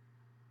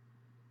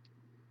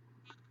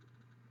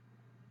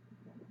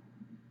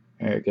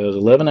 There it goes,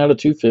 11 out of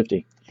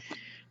 250.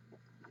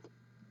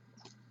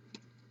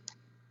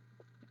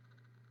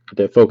 Put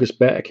that focus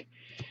back.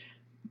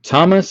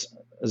 Thomas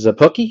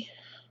Zapucki.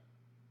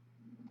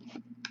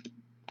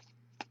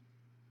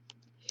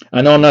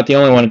 I know I'm not the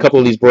only one. A couple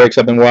of these breaks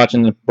I've been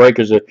watching, the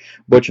breakers are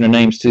butchering the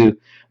names too.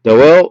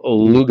 Doel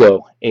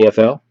Lugo,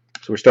 AFL.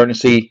 So we're starting to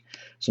see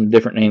some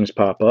different names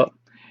pop up.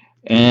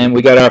 And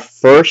we got our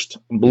first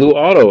blue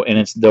auto, and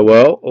it's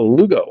Doel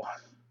Lugo.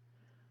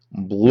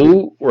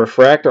 Blue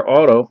refractor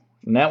auto,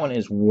 and that one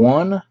is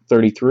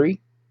 133.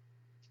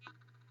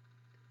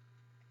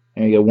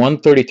 There you go,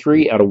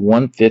 133 out of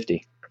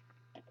 150.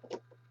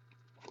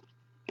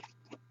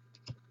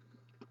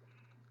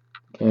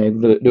 Okay,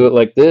 do it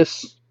like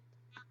this.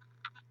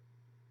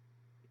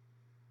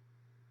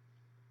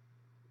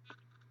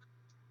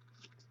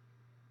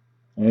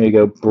 There you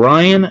go,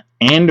 Brian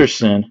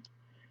Anderson.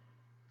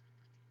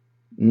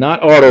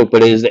 Not auto,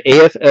 but it is the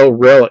AFL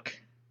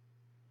relic.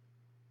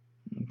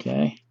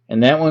 Okay,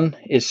 and that one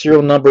is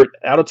serial numbered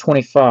out of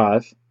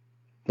 25.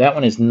 That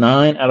one is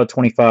 9 out of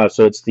 25,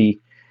 so it's the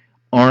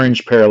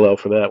orange parallel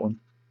for that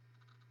one.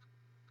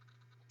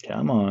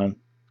 Come on.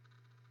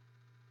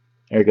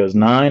 There it goes,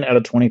 9 out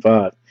of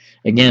 25.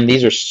 Again,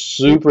 these are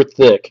super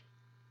thick,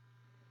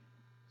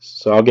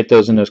 so I'll get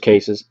those in those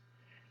cases.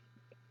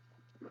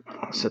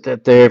 I'll set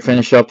that there,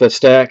 finish up that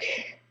stack.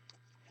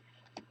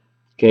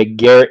 Okay,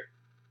 Garrett,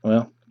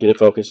 well, get it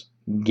focused.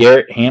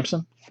 Garrett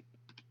Hampson.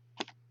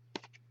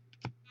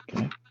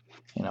 Okay,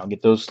 and I'll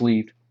get those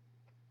sleeved.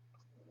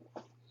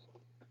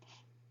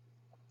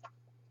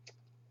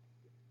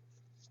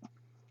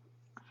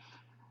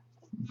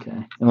 Okay,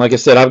 and like I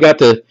said, I've got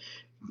the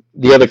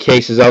other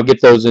cases. I'll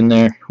get those in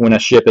there when I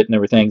ship it and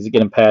everything to get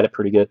them padded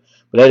pretty good.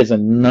 But that is a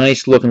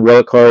nice looking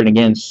relic card, and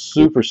again,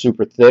 super,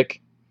 super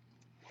thick.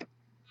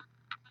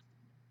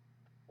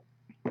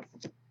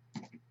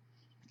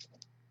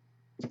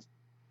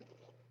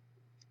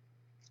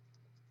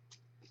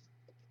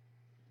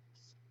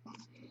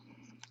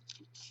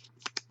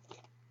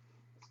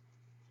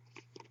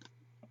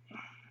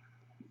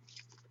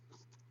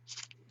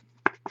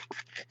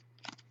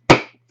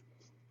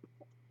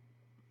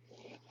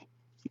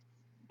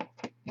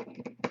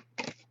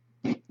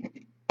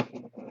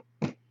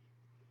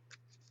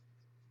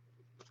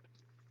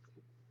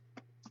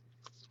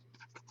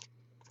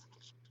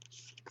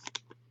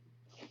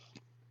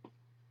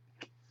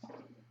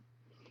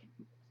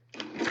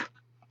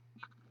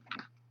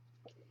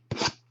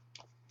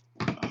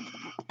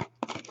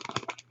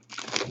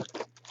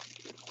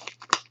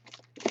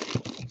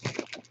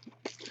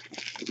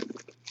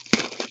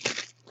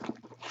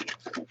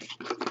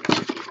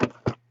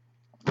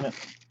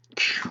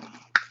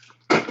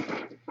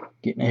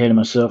 Getting ahead of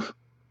myself.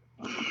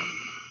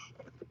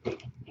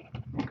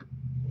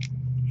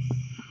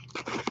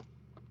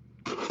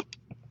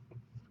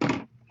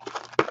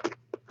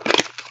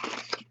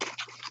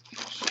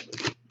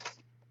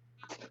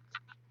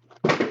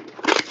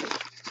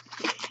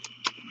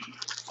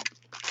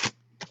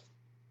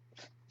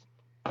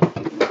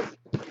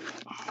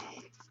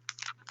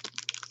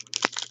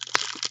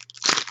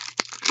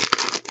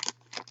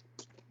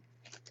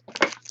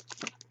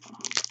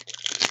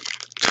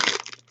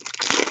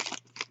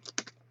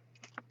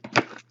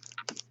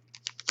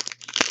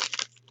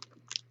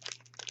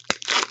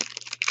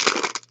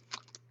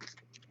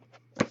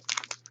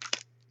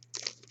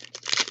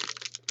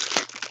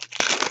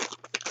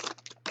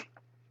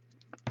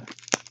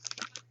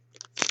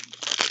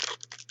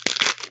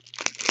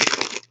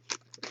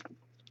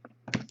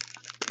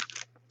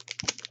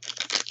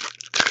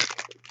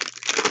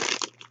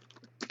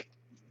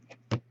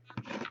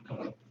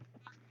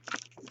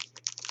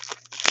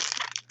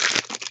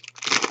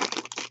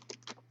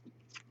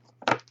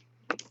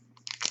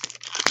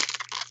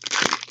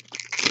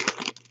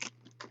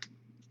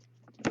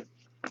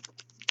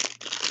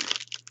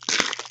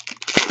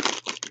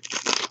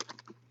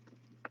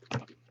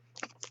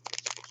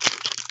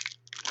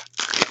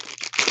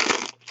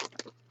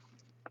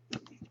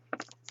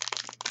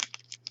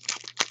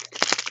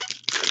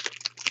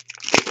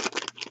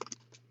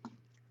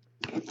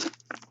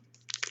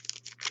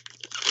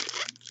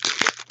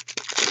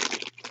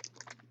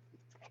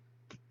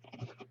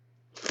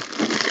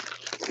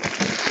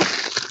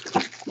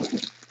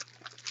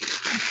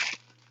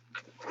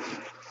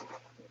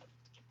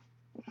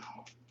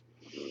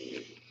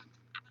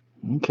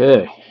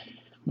 Okay.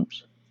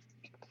 Oops.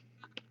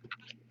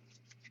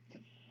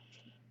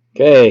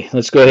 Okay,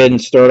 let's go ahead and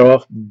start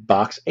off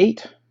box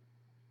 8.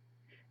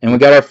 And we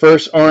got our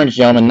first orange,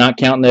 gentlemen, not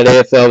counting that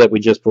AFL that we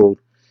just pulled.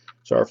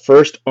 So our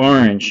first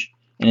orange,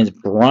 and it's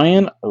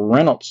Brian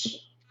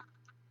Reynolds.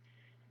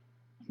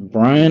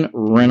 Brian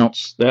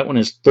Reynolds. That one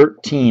is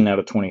 13 out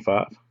of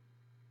 25.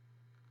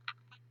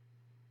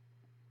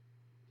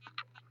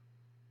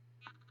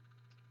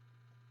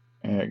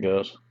 There it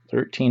goes.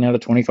 13 out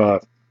of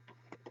 25.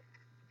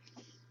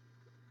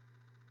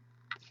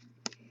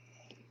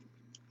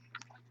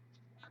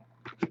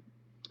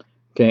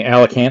 Okay,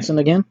 Alec Hansen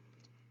again.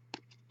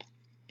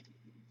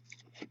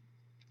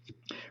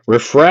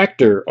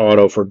 Refractor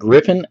auto for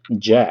Griffin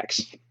Jacks.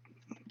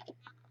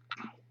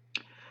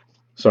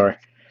 Sorry.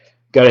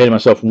 Got ahead of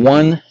myself.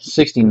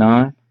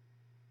 169.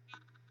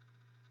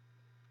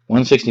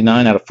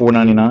 169 out of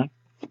 499.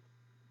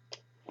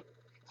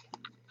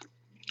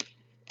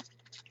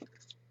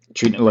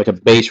 Treating it like a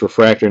base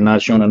refractor,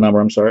 not showing a number.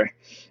 I'm sorry.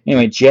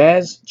 Anyway,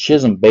 Jazz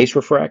Chisholm base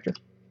refractor.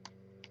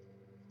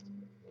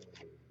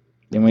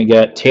 Then we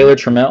got Taylor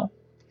Trammell.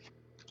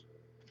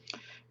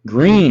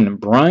 Green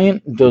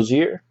Brian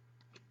Dozier.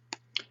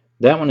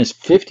 That one is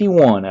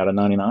 51 out of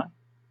 99.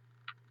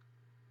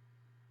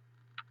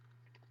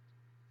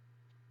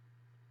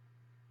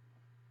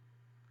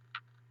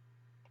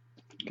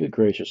 Good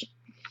gracious.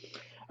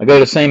 I go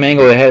to the same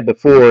angle I had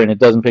before and it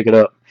doesn't pick it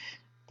up.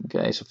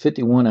 Okay, so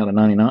 51 out of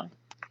 99.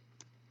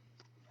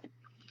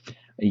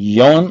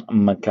 Yohan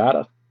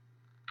Makata.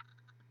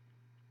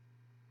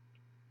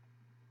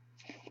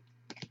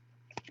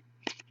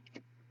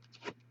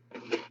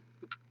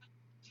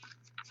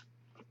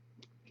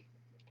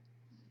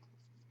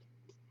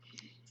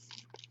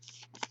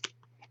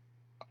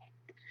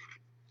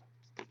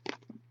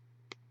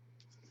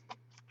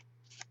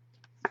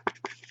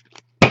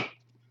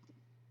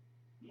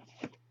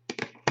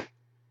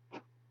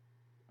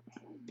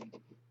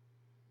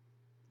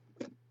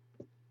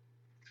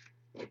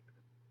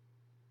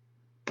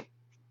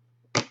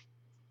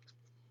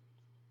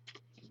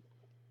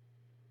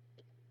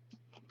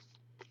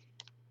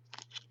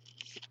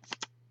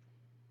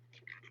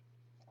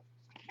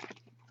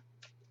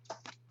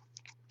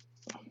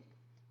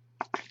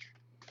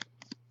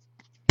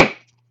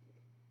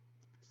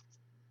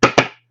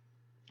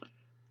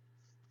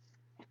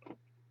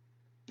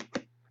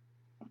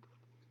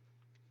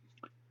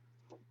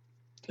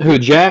 Who,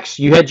 Jax?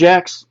 You had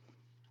Jax?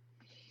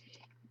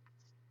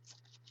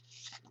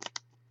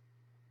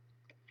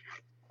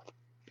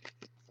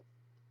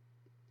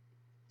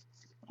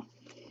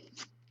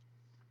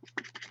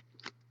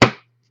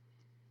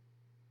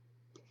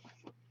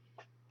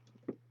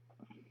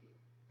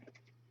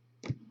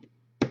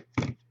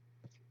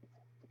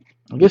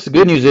 I guess the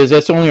good news is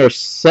that's only our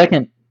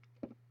second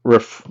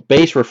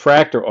base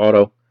refractor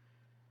auto.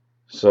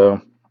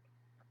 So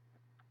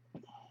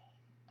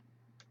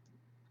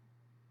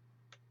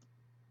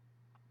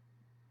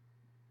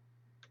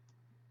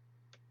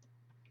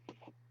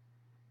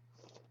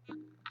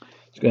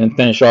let's go ahead and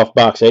finish off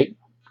box 8.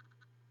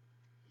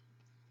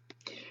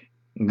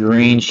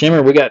 Green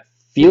Shimmer, we got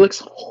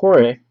Felix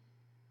Jorge.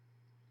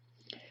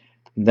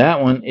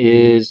 That one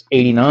is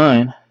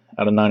 89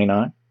 out of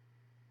 99.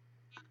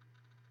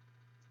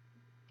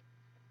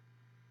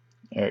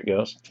 There it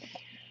goes.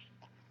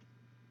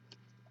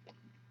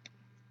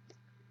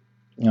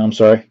 No, I'm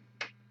sorry.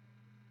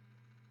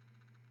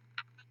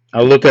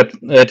 I look up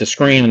at the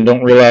screen and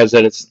don't realize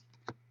that it's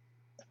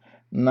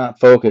not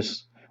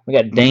focused. We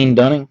got Dane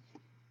Dunning.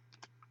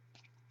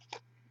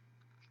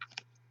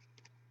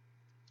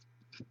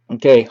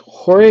 Okay,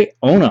 Jorge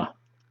Ona.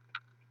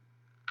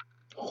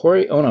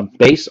 Jorge Ona,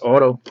 base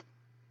auto.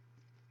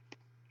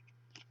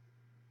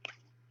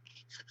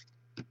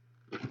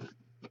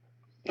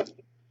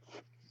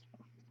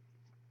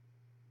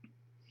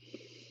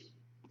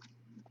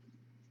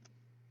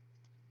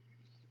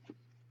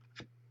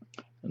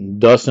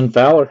 Dustin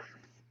Fowler.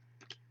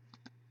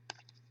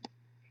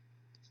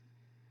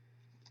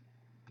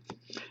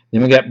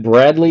 Then we got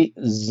Bradley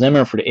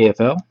Zimmer for the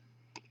AFL.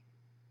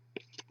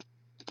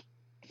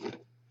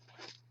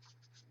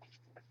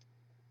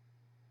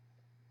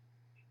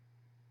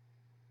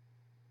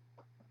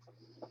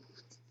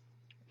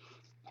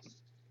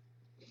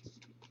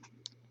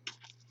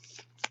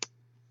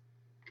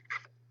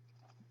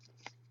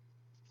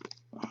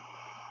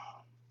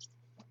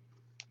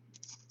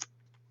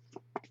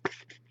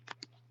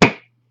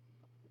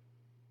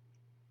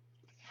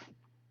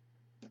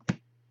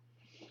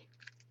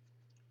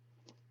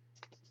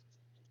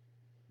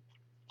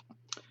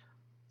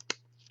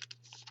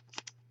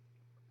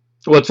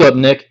 What's up,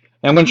 Nick?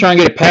 I'm going to try and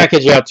get a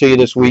package out to you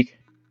this week.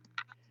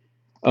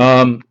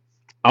 I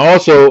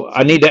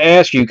need to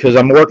ask you because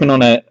I'm working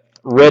on a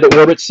Red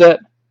Orbit set.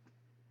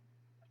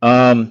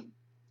 Could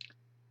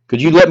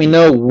you let me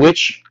know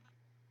which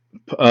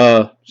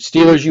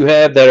Steelers you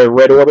have that are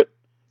Red Orbit?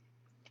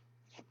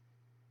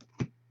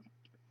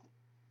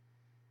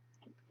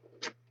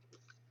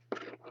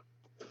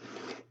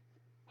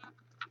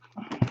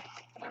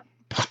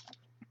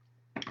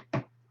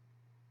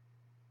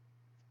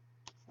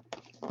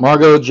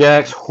 Margot,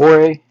 Jax,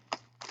 Jorge,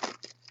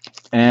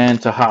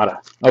 and Tejada.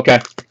 Okay.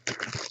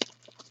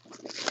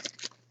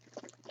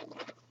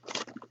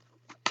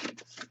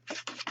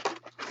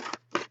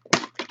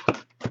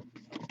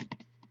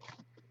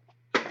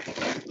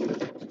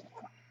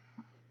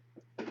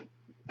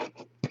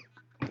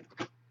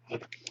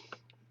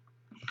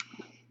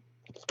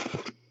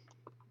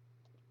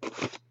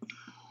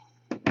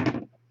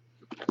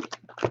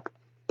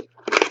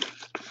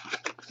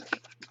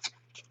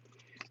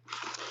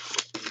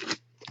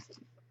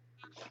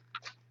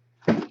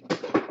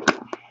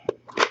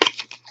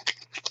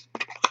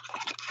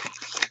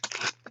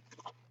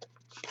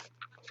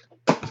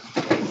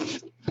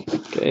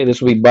 Okay,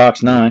 this will be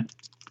box 9.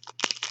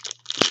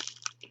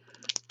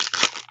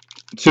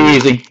 Too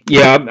easy.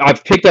 Yeah,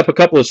 I've picked up a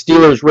couple of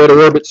Steelers Red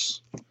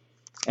Orbits,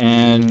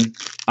 and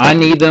I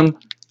need them,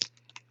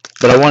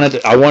 but I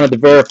wanted to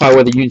verify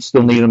whether you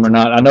still need them or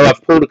not. I know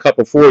I've pulled a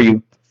couple for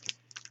you,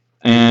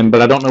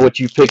 but I don't know what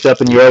you picked up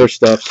in your other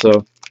stuff.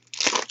 So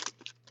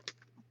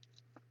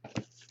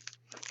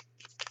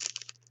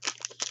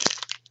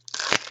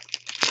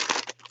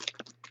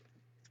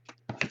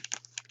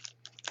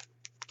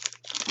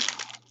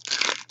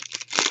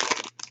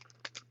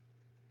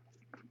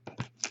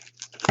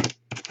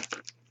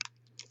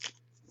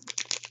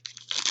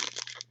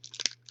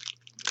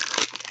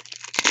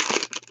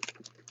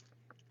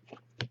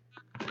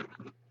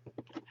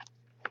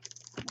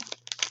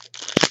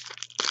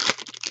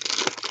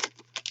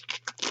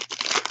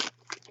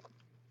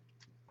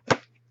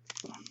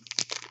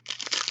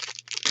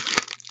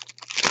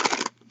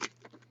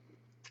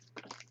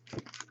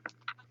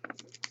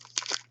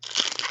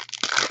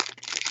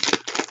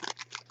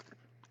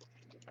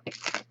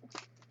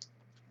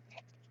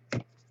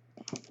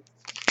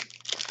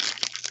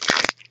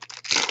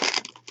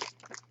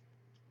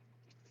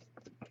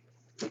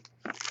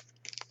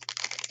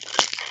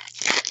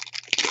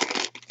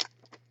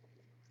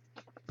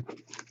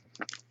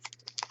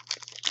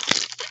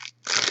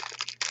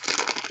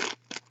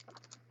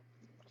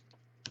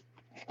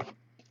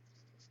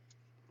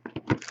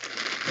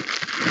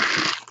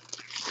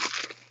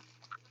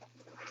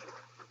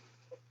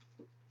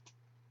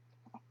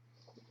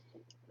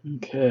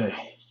okay.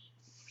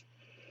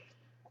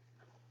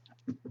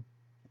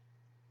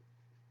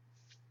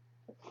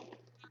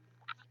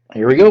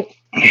 Here we go.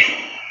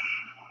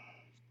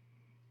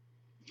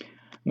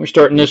 We're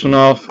starting this one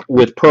off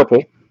with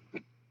purple.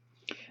 It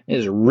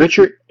is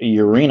Richard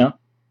Urena.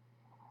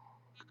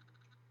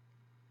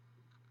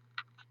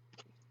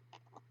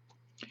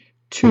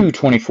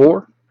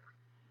 $224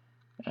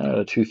 out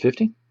of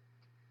 250.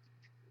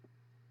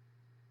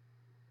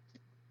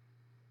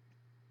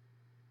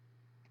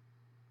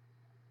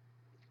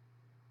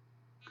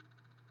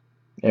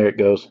 There it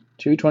goes.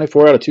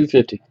 224 out of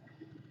 250.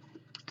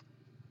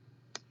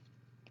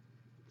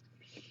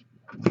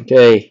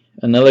 Okay,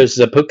 another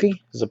Zapuki.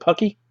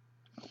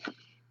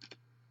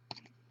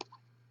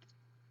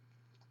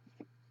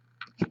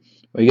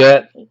 We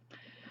got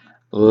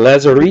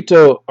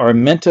Lazarito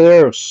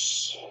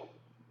Armenteros.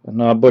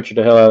 No, I butchered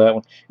the hell out of that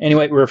one.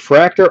 Anyway,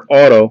 Refractor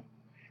Auto.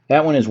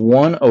 That one is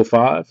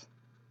 105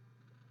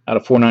 out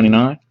of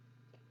 499.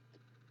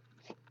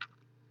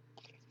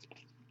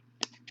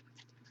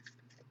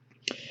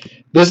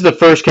 This is the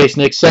first case,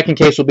 Nick. Second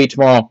case will be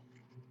tomorrow.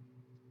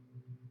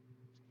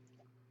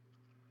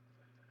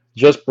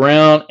 Just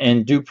Brown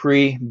and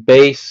Dupree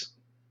base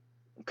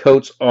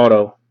Coates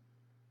auto.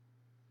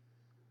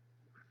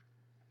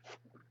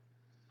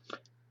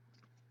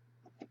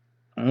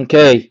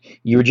 Okay,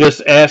 you were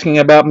just asking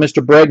about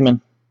Mr.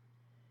 Bregman.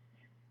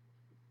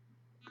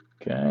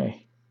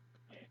 Okay.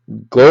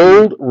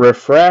 Gold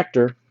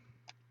refractor.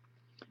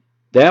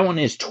 That one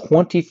is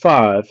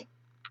 25.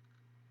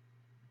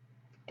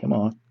 Come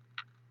on.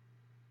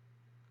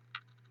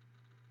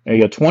 There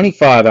you go.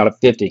 25 out of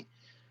 50.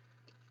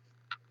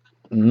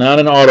 Not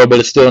an auto, but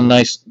it's still a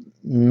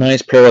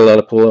nice parallel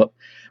to pull up.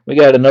 We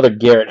got another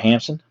Garrett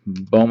Hampson,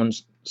 Bowman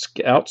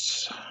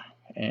Scouts,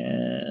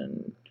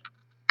 and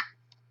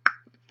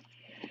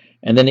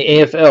then the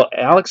AFL,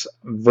 Alex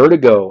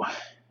Vertigo.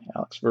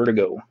 Alex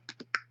Vertigo.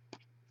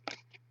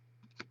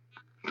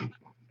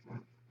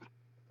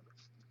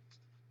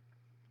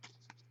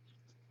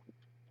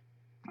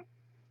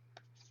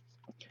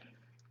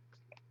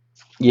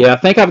 Yeah, I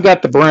think I've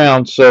got the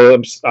Brown,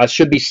 so I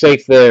should be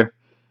safe there.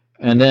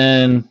 And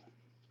then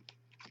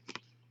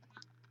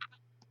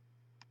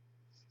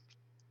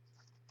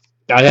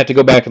I have to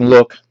go back and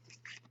look.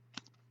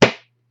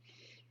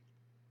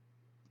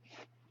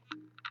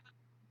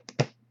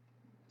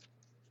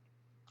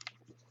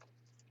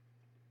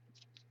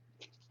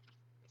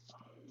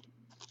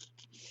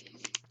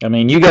 I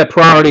mean, you got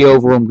priority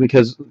over them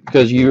because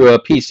you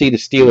PC the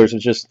Steelers.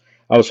 It's just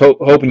I was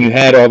hoping you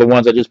had all the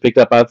ones I just picked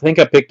up. I think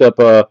I picked up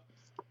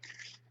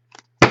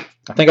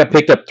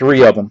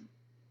 3 of them.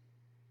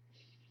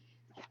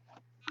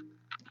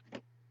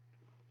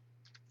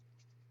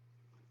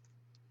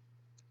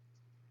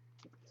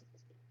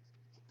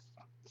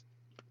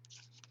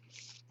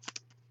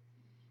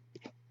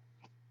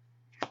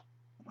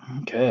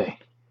 Okay,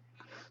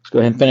 let's go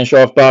ahead and finish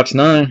off box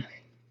 9.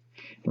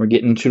 We're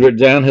getting to the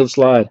downhill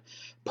slide.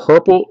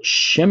 Purple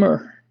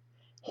Shimmer,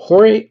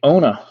 Jorge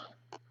Ona.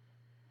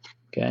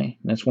 Okay,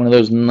 that's one of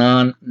those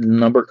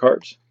non-number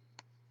cards.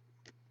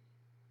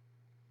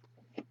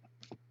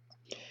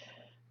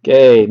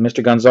 Okay,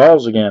 Mr.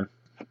 Gonzalez again.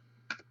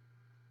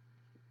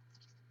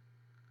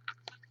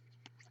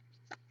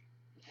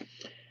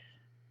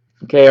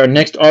 Okay, our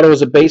next auto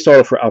is a base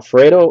auto for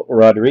Alfredo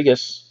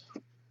Rodriguez.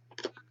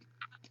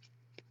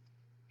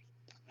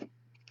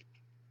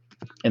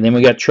 And then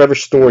we got Trevor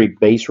Story,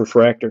 base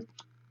refractor.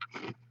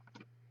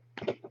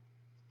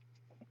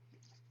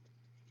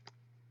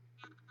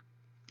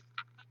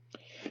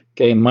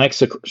 Okay, Mike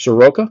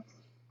Soroka.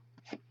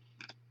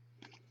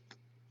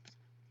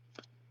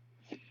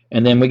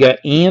 And then we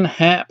got Ian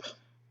Happ,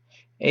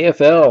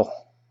 AFL.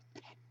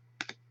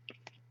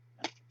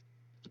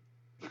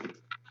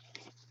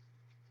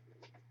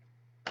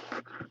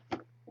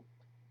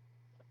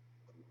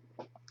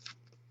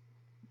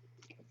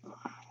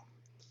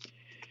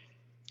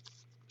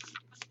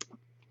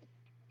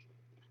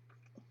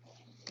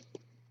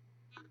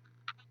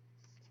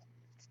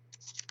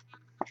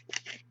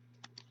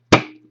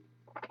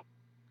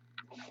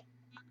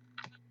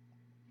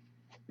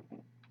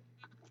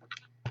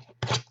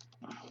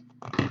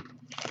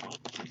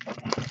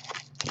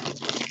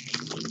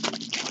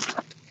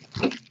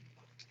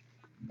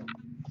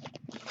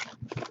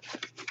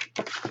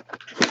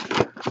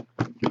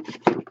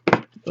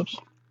 Oops.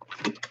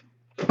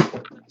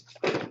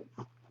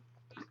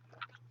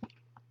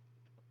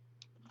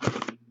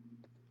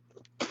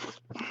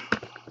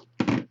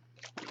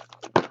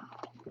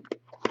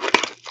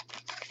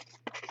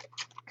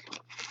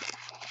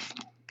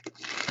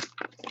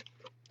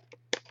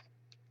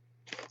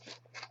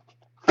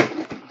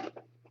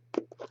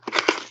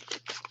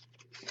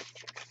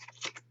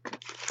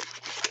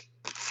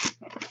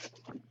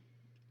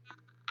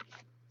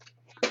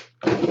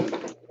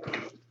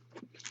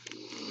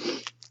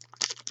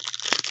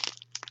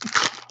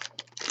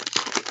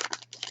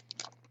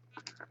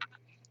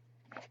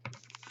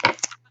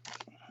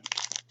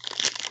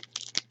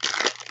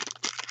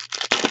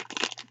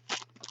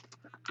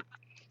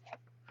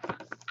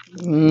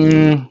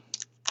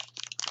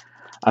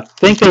 I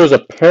think there was a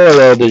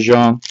parallel De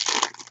Jong.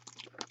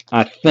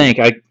 I think.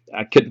 I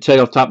couldn't tell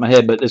you off the top of my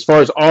head, but as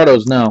far as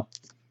autos, no.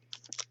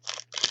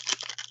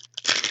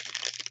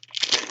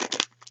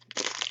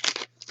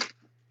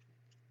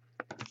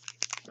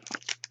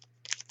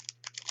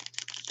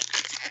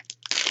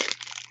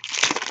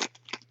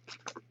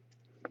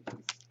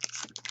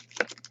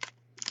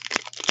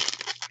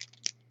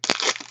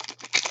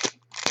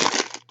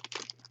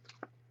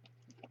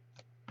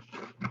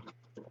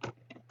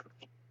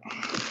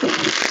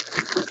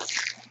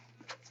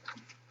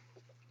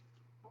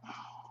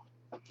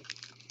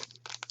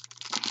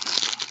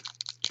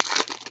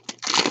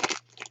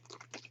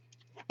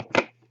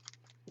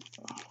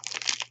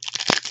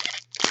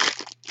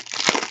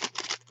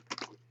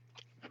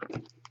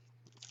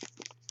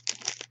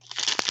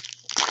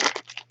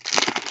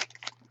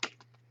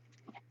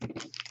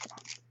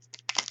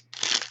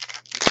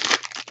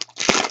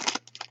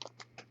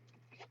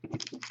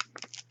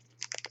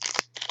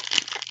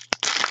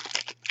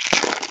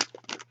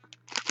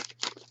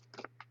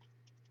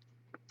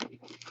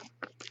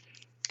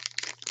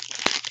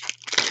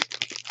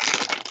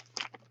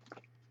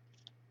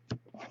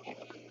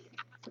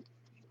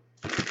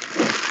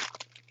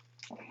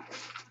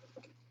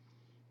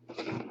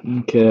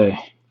 Okay.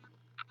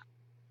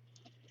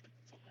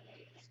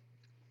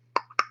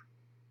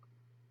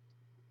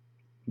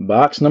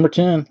 Box number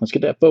 10. Let's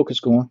get that focus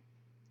going.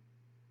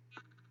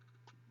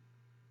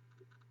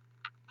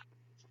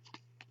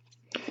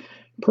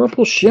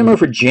 Purple Shimmer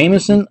for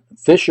Jameson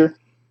Fisher.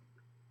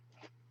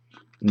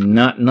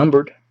 Not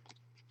numbered.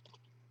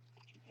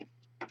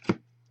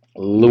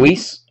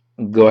 Luis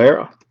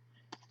Guerra.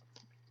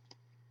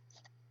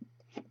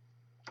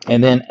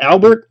 And then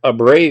Albert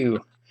Abreu.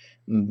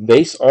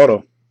 Base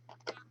auto.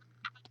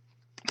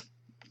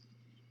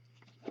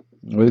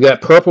 We've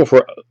got purple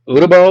for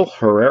Udabel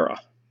Herrera.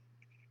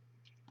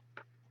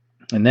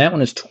 And that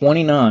one is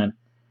 29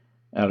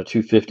 out of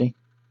 250.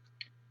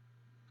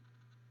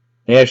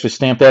 They actually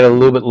stamped that a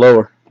little bit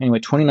lower. Anyway,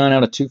 29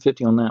 out of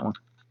 250 on that one.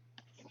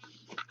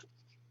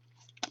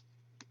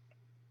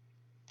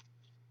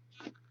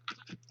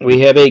 We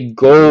have a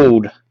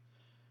gold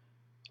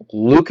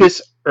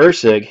Lucas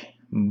Ursig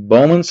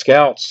Bowman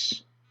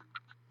Scouts.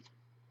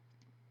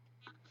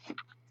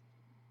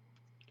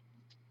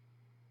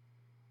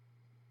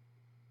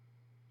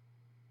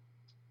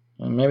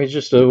 Maybe it's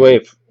just the way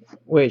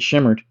it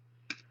shimmered.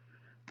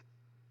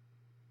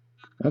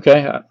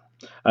 Okay,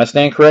 I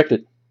stand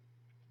corrected.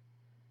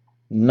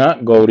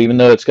 Not gold, even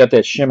though it's got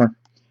that shimmer.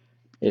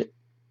 It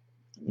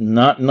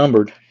not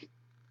numbered.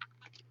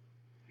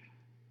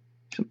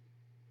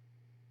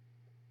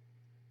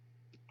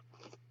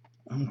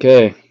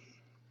 Okay.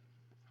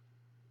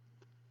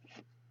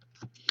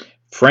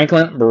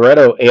 Franklin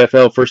Barreto,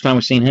 AFL. First time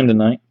we've seen him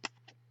tonight.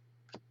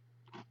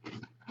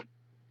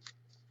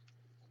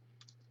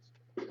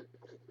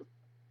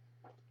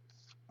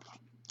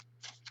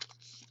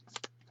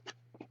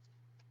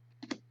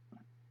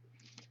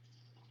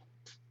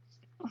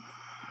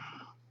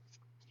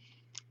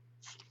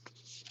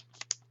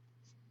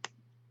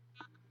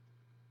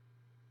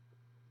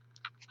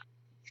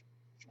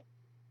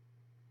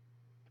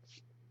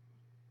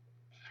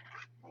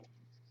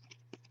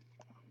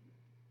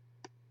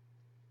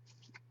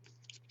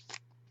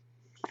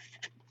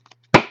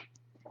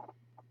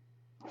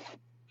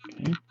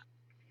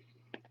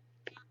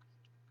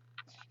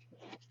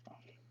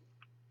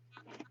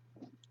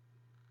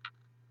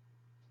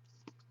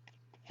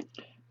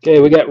 Okay,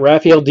 we got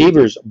Rafael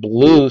Devers,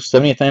 Blues,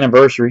 70th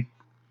anniversary.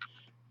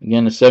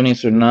 Again, the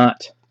 70th are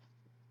not,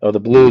 the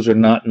Blues are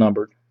not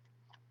numbered.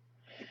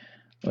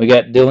 We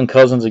got Dylan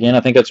Cousins again. I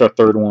think that's our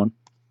third one.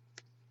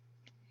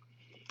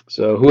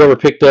 So whoever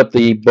picked up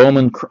the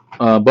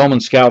Bowman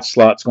Scout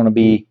slot is going to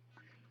be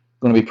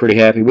pretty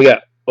happy. We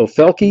got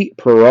Ofelky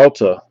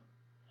Peralta,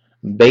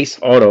 base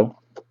auto.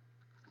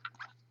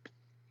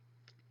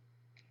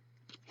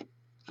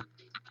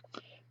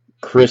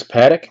 Chris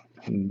Paddock,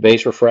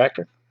 base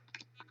refractor.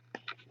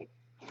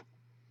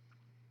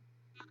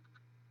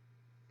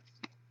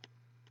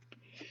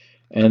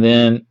 And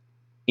then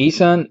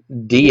Isan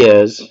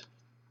Diaz.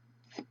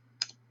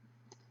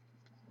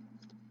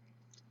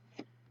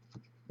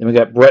 Then we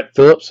got Brett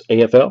Phillips,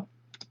 AFL.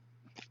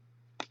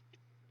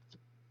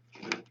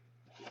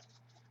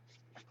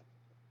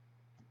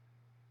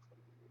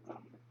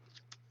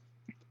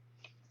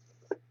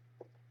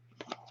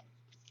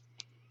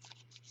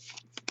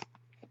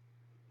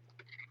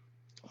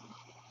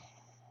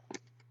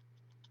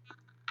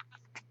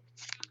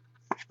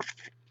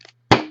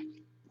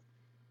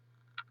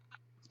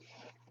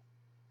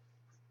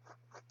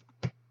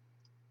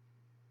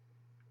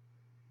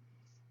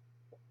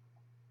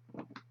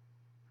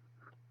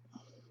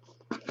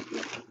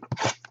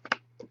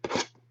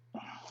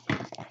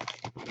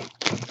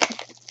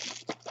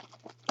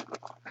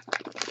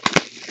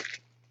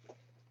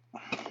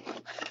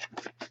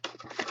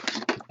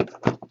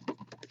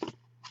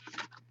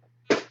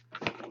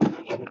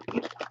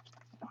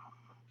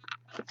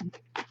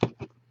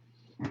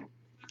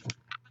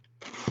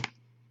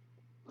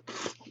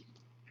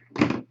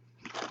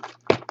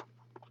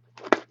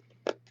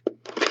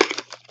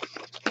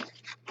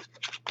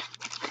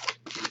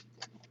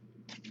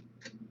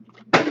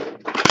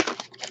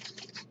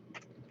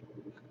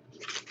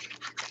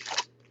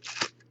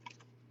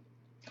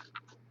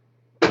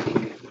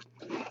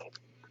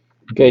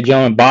 Okay,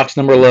 gentlemen, box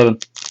number 11.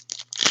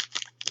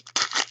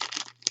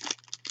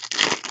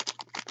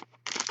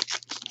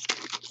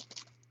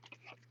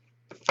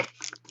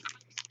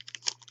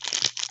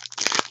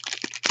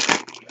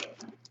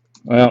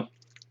 Well,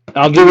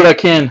 I'll do what I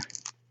can.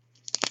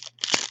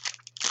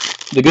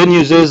 The good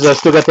news is I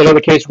still got that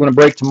other case we're going to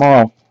break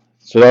tomorrow.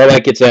 So all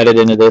that gets added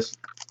into this.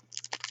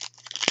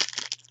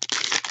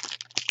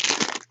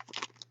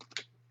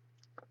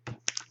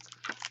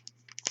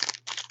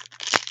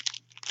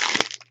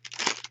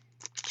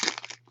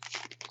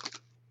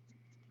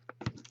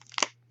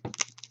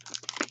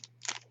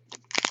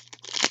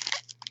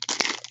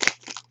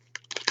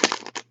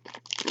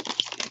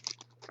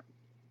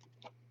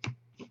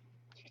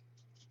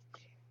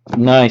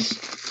 Nice.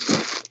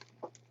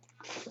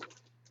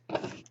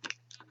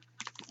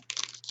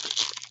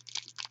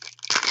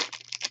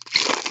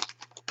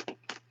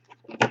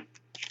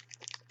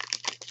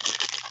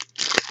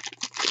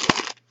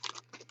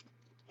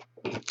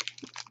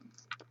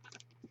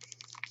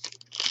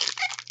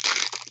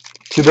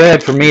 Too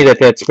bad for me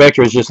that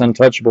Spectre is just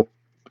untouchable.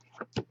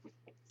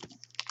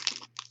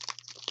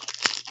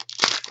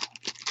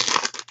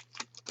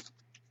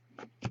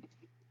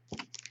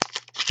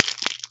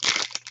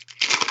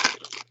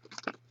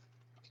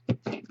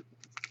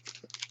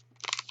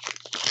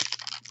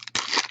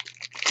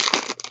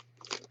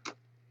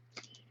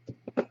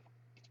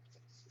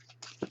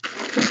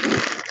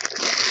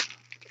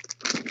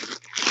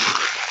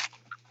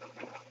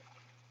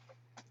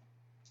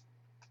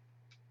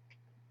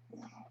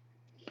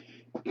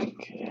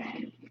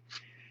 Okay.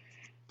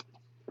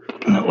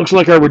 It looks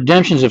like our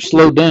redemptions have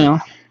slowed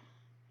down.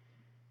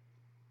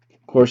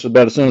 Of course,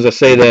 about as soon as I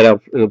say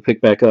that, it'll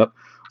pick back up.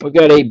 We've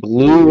got a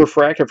blue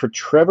refractor for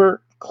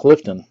Trevor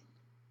Clifton.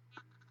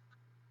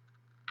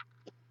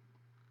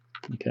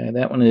 Okay,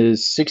 that one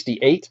is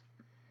 68.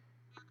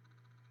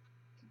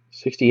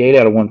 68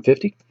 out of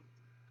 150.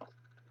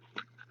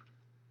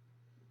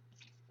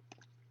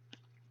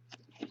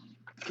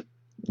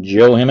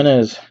 Joe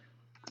Jimenez.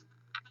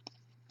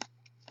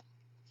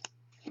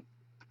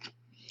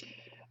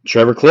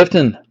 Trevor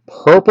Clifton,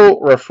 purple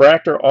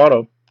refractor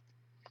auto.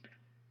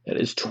 That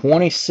is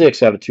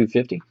 26 out of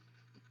 250.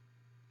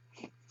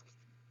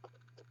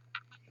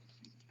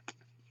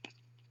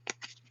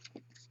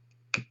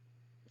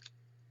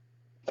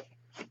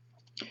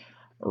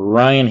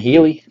 Ryan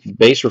Healy,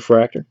 base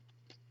refractor.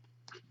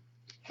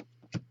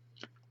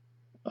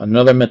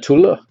 Another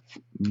Matula,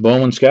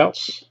 Bowman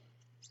Scouts.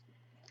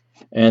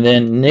 And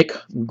then Nick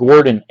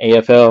Gordon,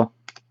 AFL.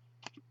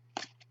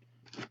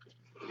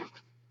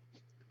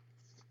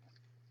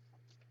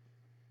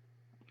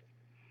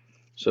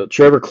 So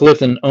Trevor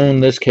Clifton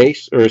owned this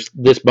case, or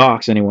this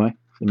box anyway,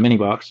 the mini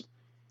box.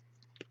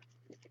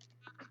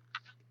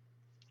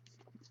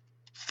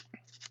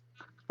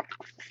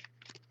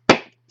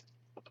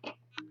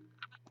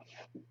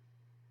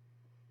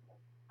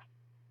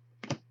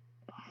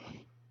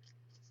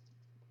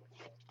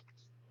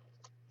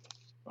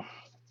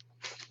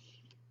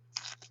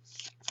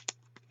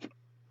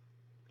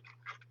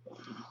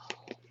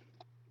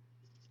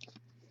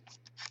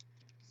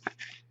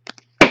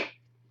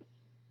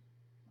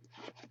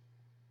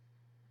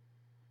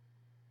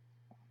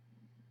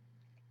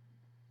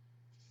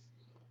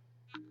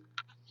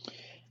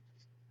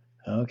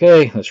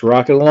 Okay, let's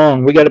rock it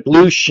along. We got a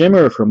blue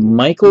shimmer from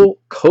Michael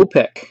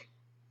Kopech.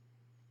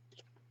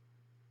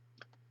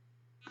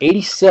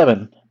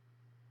 87.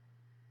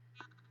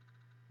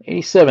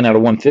 87 out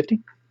of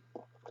 150.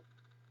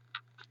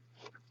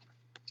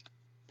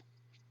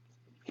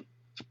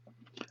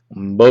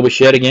 Bo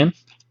Bichette again.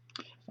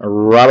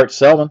 Robert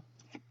Selvin.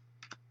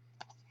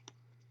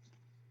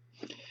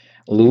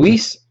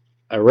 Luis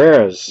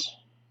Arraez.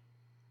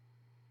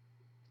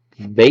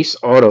 Base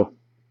auto.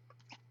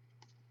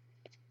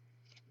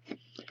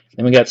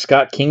 Then we got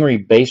Scott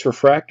Kingery, base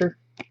refractor.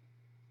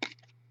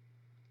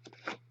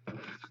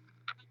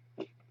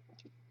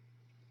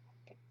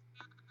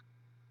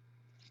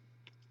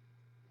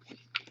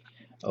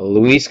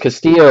 Luis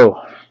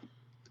Castillo.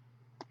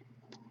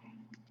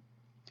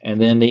 And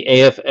then the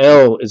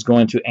AFL is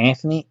going to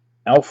Anthony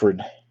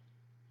Alfred.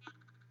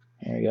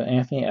 There you go,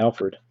 Anthony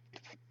Alfred.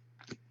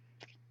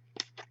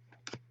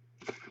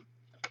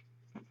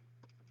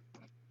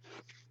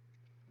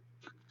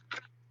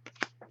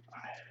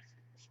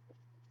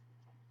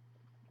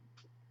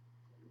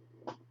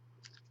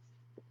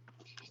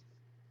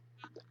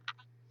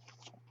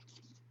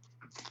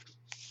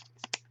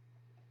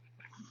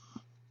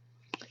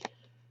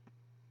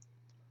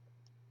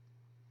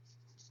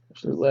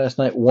 Last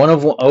night, one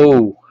of one.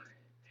 Oh,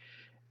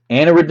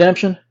 and a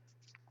redemption.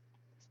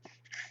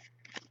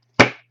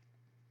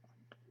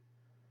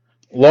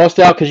 Lost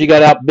out because you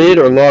got outbid,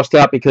 or lost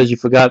out because you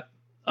forgot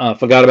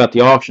about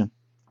the auction.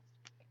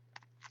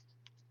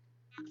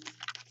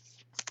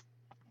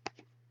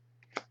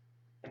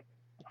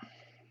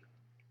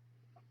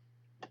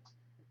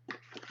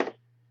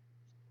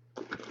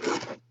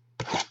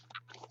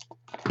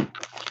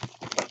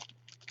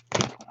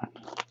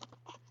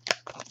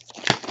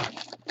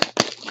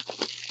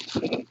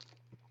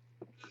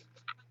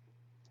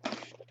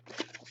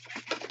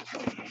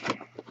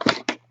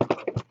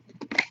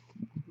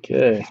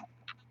 Okay.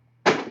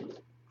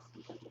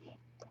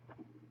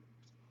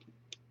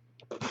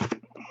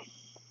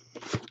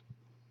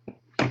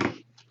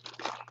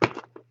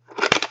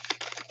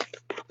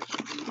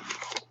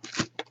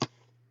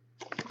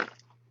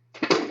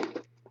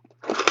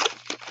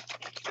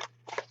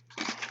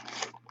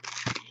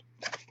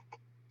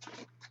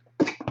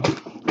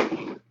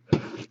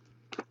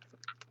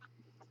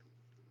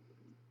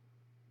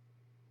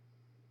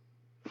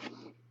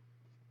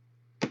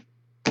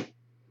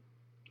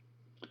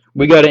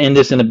 We got to end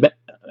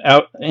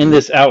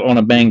this out on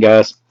a bang,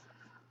 guys.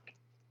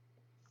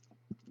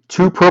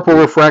 2 purple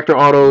refractor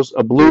autos,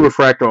 a blue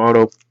refractor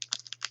auto.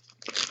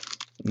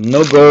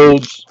 No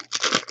golds,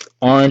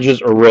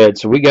 oranges, or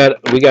reds. So we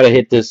got to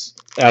hit this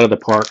out of the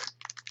park.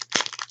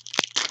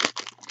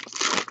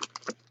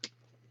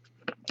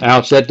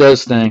 Ouch, that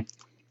does sting.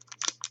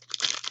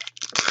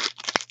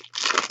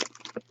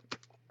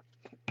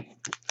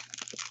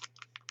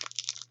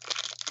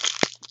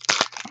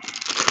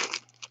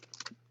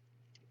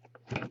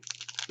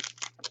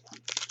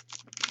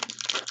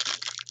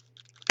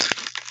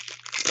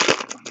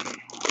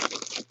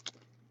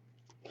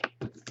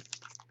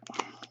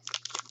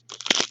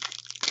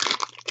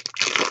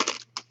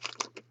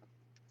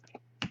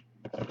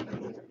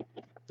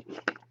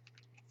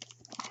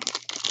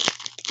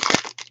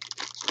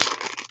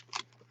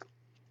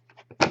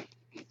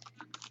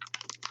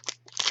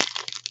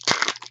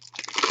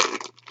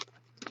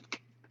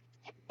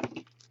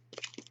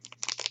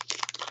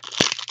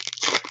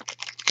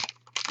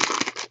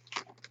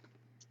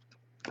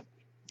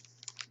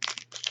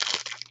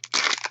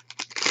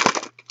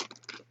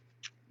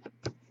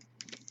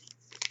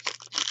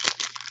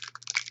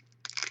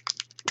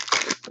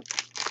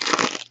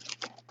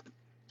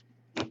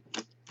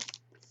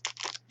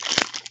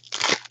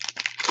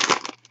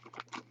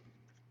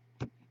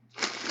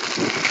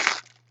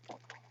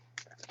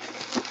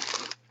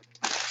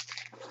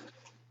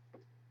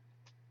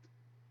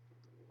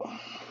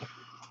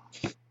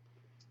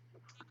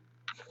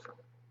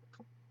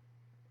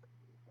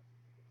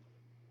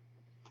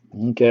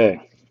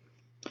 Okay.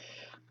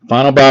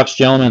 Final box,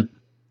 gentlemen.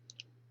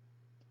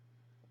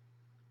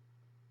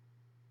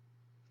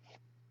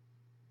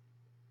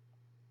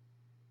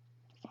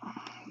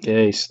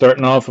 Okay,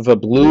 starting off with a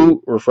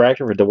blue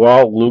refractor for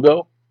DeWalt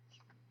Lugo.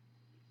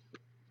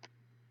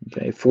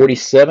 Okay,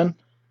 47.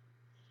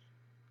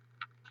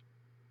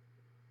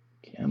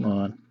 Come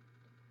on.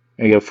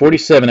 There you go,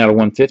 47 out of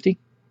 150.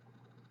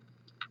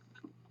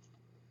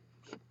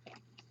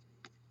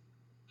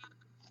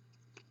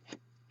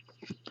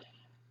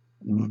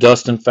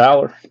 Dustin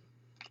Fowler.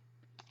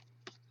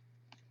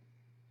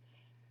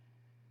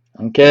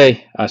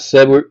 Okay, I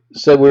said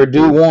we're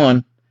due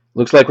one.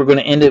 Looks like we're going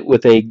to end it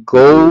with a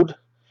gold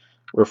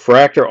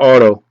refractor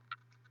auto.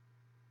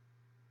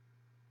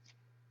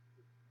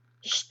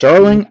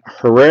 Starling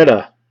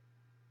Herrera.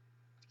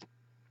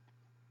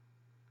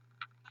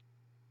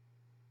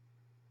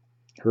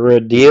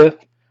 Heredia.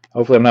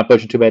 Hopefully I'm not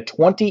pushing too bad.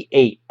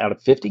 28 out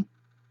of 50.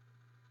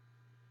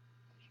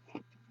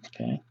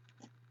 Okay.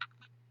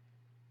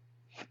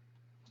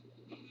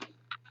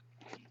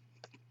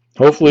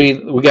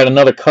 Hopefully we got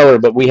another color,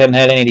 but we haven't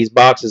had any of these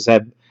boxes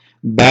have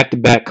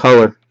back-to-back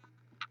color.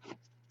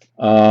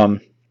 But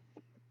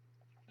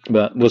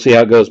we'll see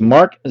how it goes.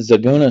 Mark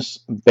Zagunis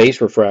base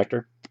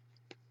refractor.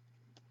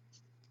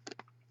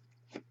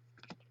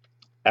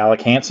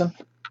 Alec Hansen.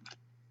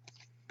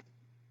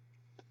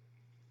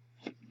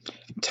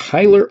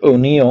 Tyler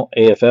O'Neill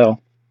AFL.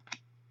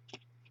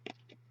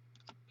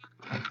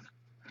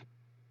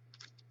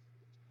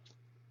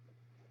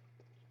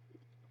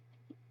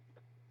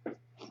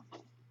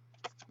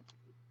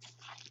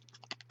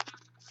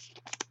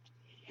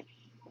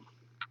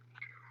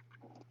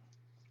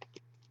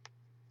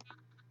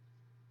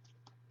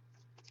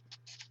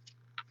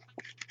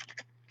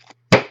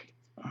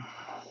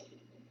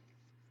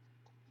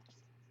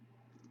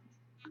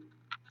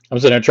 I'm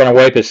sitting there trying to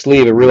wipe his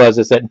sleeve and realize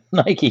it's that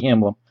Nike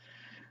emblem.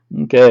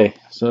 Okay,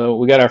 so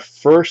we got our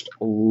first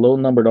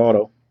low-numbered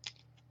auto.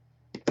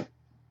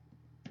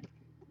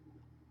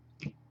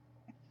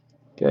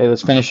 Okay,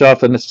 let's finish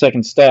off in the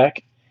second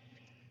stack.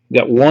 We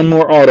got one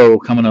more auto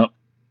coming up.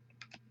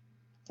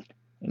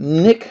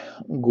 Nick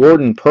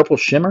Gordon, Purple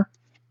Shimmer.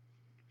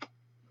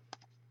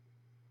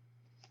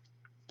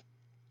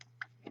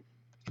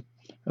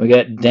 We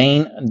got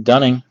Dane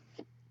Dunning.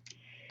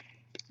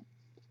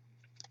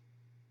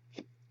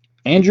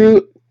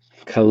 Andrew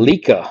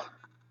Kalika.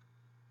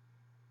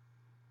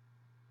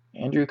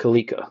 Andrew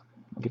Kalika.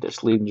 I'll get that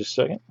sleeve in just a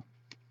second.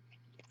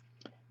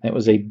 That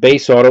was a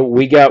base auto.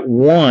 We got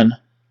one.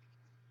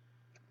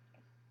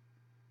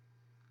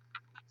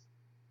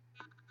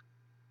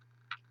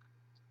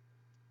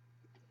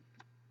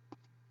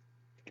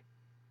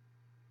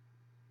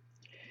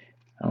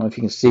 I don't know if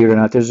you can see it or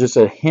not. There's just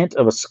a hint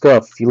of a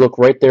scuff. If you look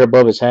right there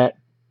above his hat.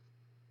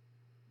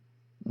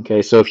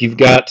 Okay, so if you've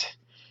got,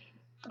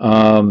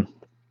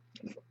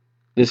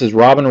 this is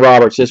Robin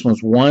Roberts. This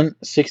one's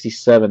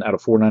 167 out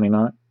of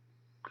 499.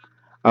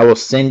 I will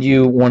send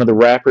you one of the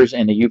wrappers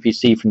and the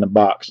UPC from the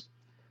box.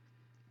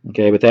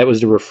 Okay, but that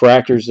was the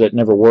refractors that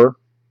never were.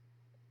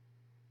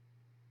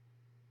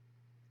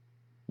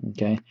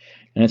 Okay,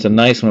 and it's a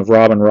nice one of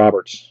Robin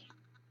Roberts.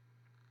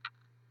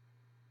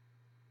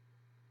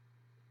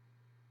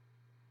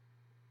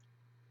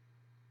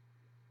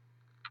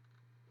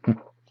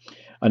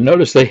 I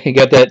noticed they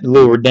got that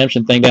little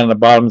redemption thing down at the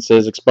bottom that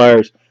says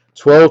expires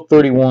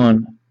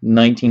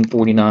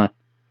 12/31/1949.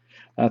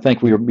 I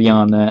think we are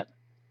beyond that.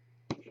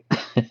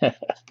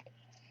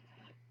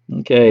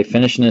 Okay,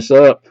 finishing this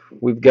up,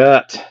 we've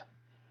got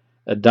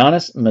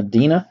Adonis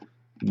Medina,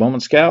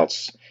 Bowman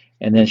Scouts,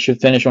 and then should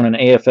finish on an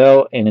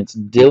AFL, and it's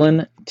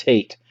Dylan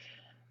Tate.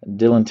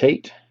 Dylan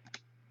Tate.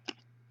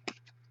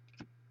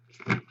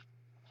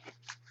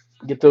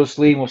 Get those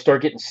sleeves, and we'll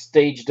start getting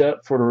staged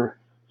up for the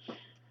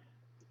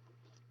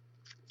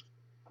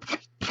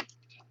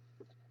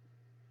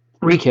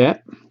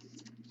recap.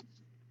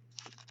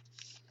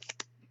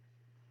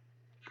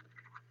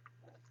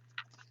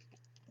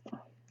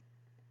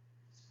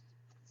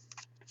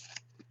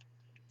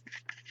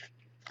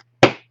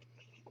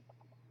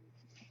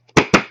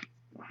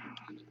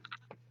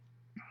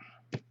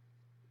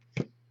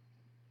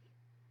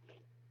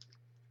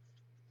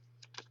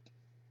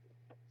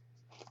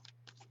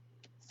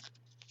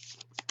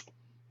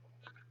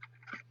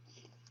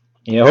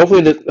 Yeah,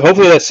 hopefully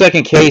that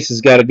second case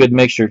has got a good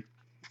mixture.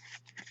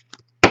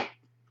 I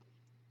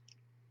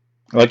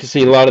like to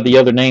see a lot of the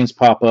other names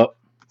pop up.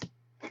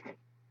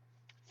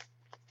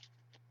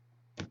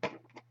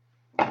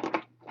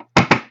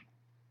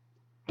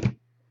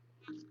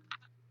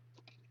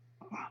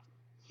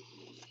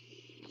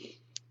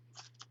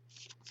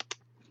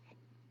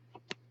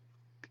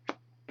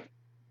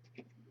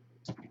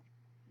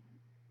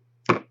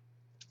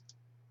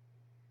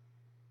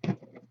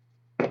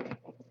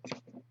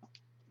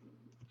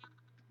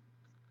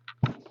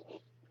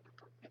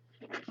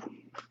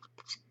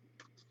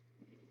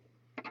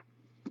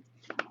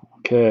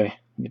 Okay,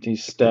 get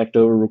these stacked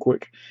over real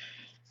quick.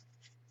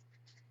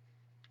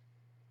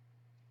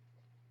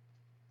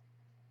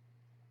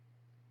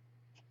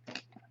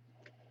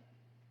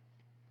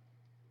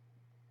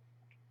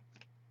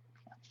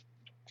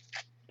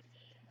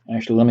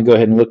 Actually, let me go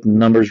ahead and look the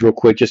numbers real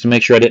quick just to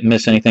make sure I didn't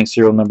miss anything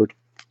serial numbered.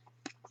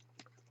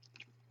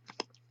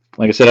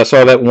 Like I said, I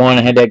saw that one.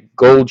 It had that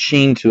gold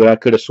sheen to it. I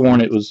could have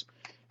sworn it was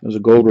a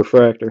gold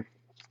refractor.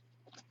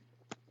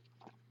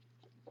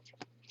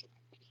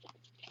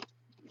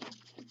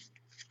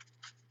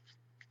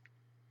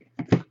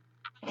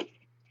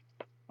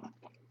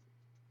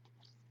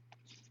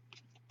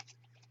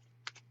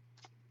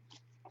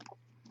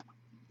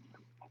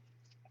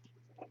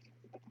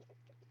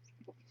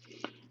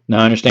 Now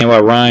I understand why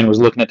Ryan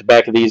was looking at the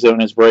back of these on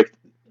his break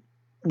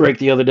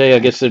the other day. I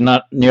guess they're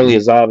not nearly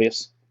as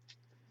obvious.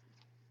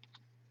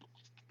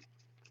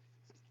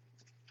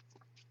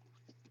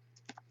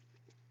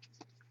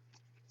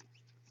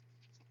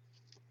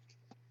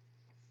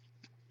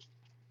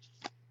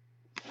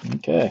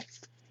 Okay.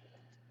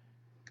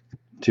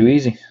 Too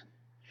easy.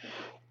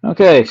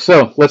 Okay,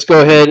 so let's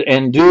go ahead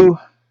and do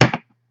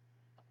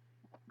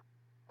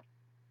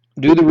the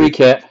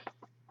recap.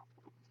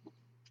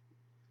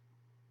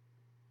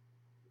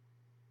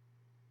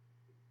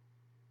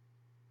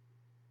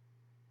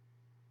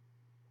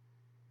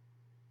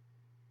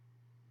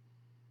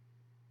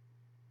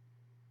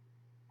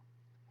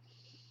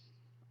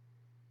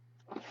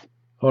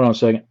 Hold on a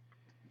second.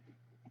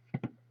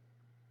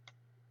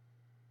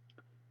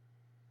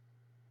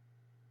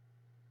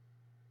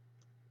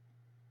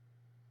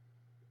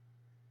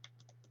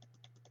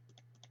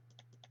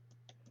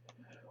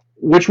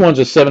 Which one's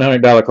a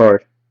 $700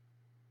 card?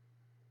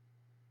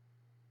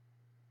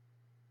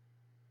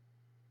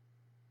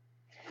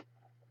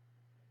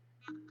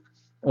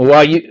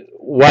 Well,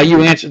 while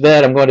you answer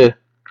that, I'm going to.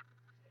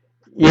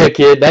 Yeah,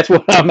 kid, that's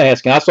what I'm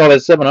asking. I saw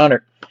that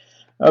 700.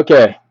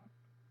 Okay,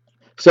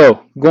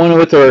 so going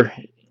with our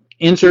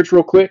inserts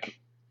real quick.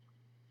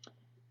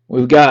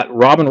 We've got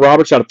Robin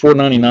Roberts out of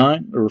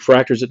 499, the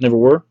refractors that never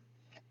were.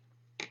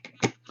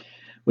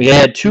 We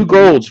had two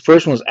golds. The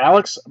first one was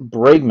Alex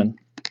Bregman.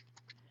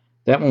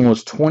 That one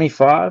was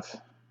 25.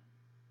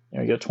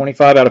 There we go,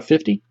 25 out of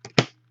 50.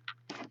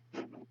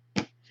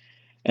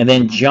 And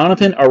then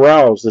Jonathan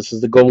Arouse. This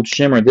is the gold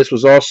shimmer. This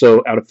was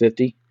also out of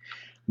 50.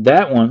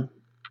 That one,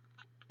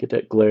 get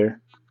that glare,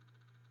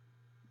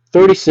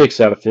 36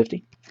 out of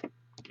 50.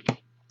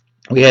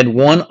 We had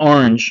one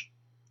orange,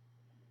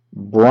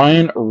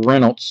 Brian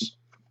Reynolds,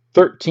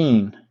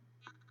 13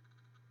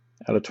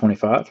 out of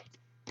 25.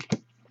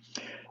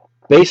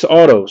 Base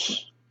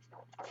autos.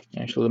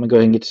 Actually, let me go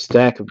ahead and get a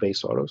stack of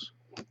base autos.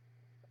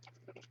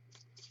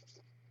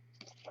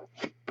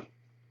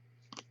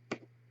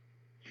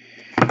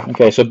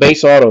 Okay, so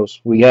base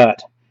autos, we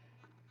got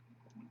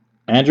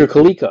Andrew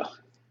Kalika,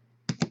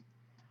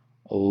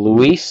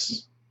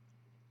 Luis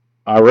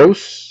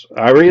Arias,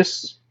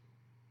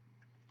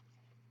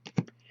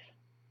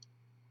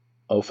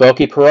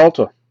 Ofelke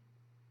Peralta,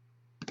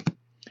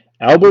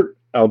 Albert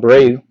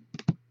Abreu.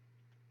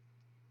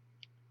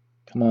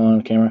 Come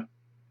on, camera.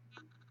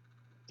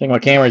 I think my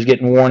camera is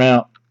getting worn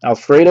out.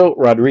 Alfredo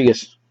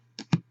Rodriguez,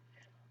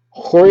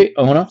 Jorge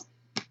Ona,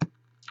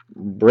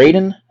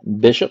 Braden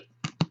Bishop,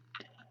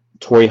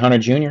 Torrey Hunter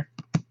Jr.,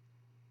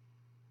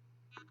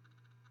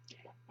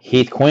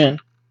 Heath Quinn,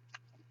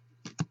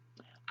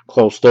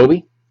 Cole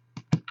Stobie,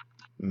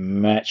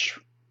 Matt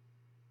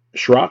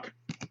Schrock,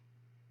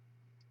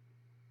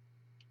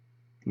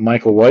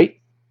 Michael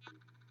White.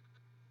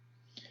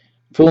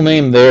 Full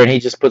name there, and he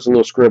just puts a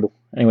little scribble.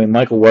 Anyway,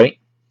 Michael White,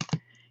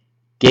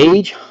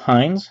 Gage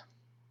Hines,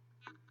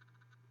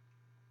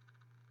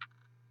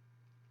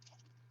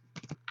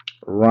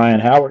 Ryan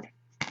Howard,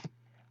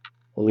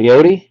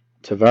 Leody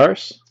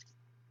Tavares,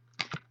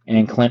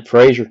 and Clint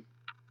Frazier.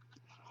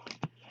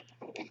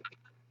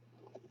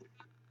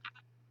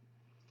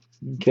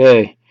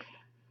 Okay.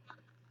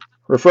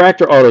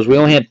 Refractor autos. We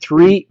only had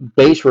 3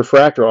 base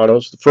refractor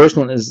autos. The first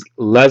one is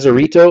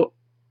Lazarito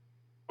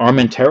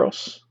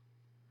Armenteros.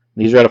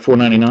 These are out of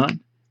 499.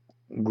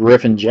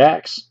 Griffin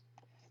Jacks.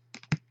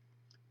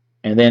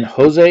 And then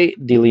Jose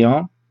De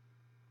Leon.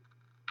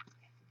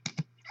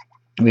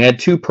 We had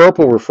 2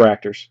 purple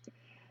refractors.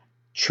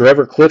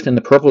 Trevor Clifton.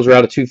 The purples are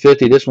out of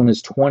 250. This one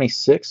is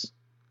 26.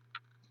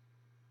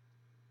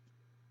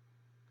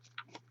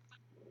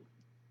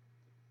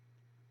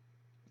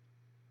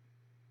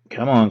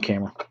 Come on,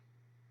 camera.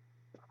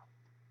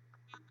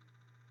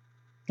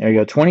 There you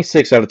go.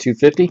 26 out of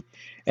 250.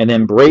 And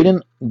then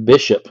Braden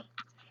Bishop.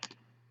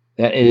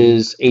 That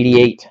is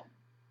 88.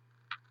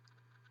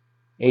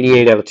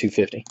 88 out of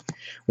 250.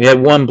 We had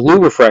 1 blue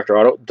refractor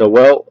auto,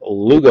 Dowell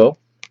Lugo,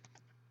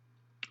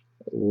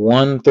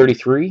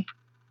 133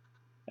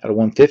 out of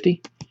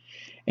 150,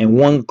 and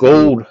 1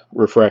 gold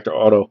refractor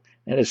auto.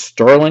 That is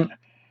Starling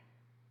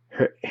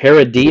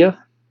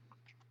Heredia.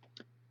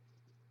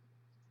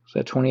 Is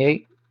that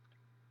 28?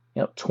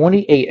 Yep,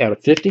 28 out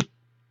of 50.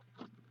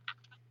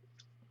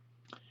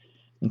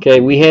 Okay,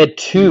 we had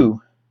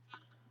 2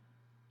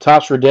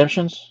 Topps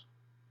redemptions.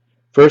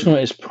 First one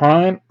is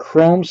Prime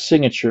Chrome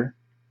Signature.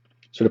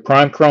 So the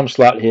Prime Chrome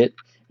slot hit,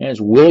 and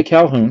it's Willie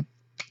Calhoun.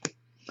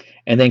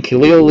 And then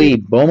Khalil Lee,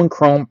 Bowman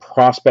Chrome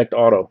Prospect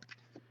Auto.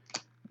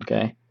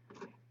 Okay.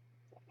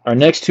 Our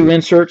next 2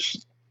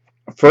 inserts,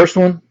 First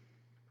one,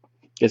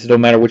 guess it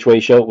don't matter which way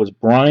you show it, was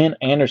Brian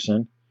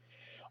Anderson,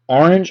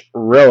 orange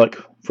relic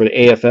for the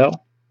AFL.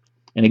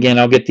 And again,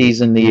 I'll get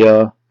these in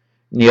the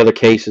other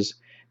cases.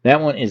 That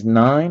one is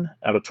 9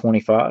 out of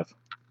 25.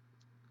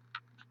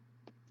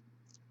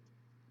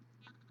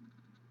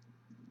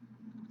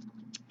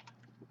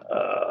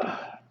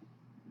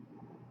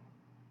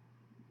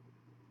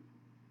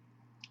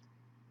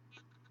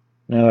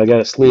 Now I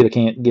got a sleeve. I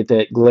can't get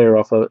that glare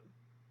off of it.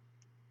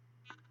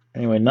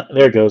 Anyway,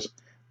 there it goes.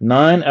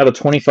 9 out of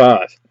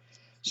 25.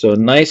 So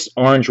nice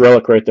orange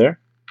relic right there.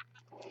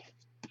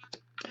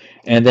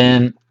 And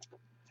then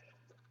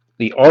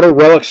the auto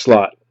relic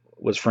slot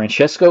was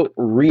Francesco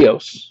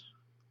Rios.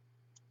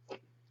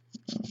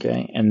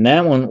 Okay, and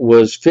that one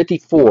was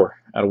 54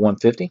 out of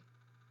 150.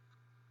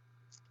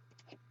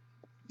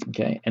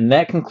 Okay, and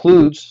that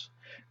concludes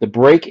the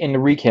break and the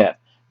recap.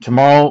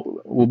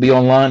 Tomorrow we'll be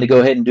online to go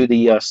ahead and do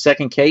the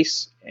second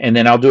case, and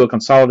then I'll do a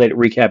consolidated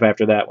recap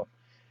after that one.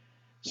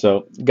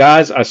 So,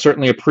 guys, I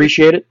certainly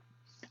appreciate it.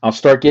 I'll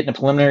start getting the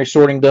preliminary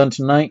sorting done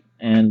tonight,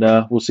 and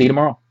we'll see you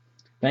tomorrow.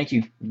 Thank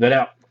you. Vet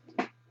out.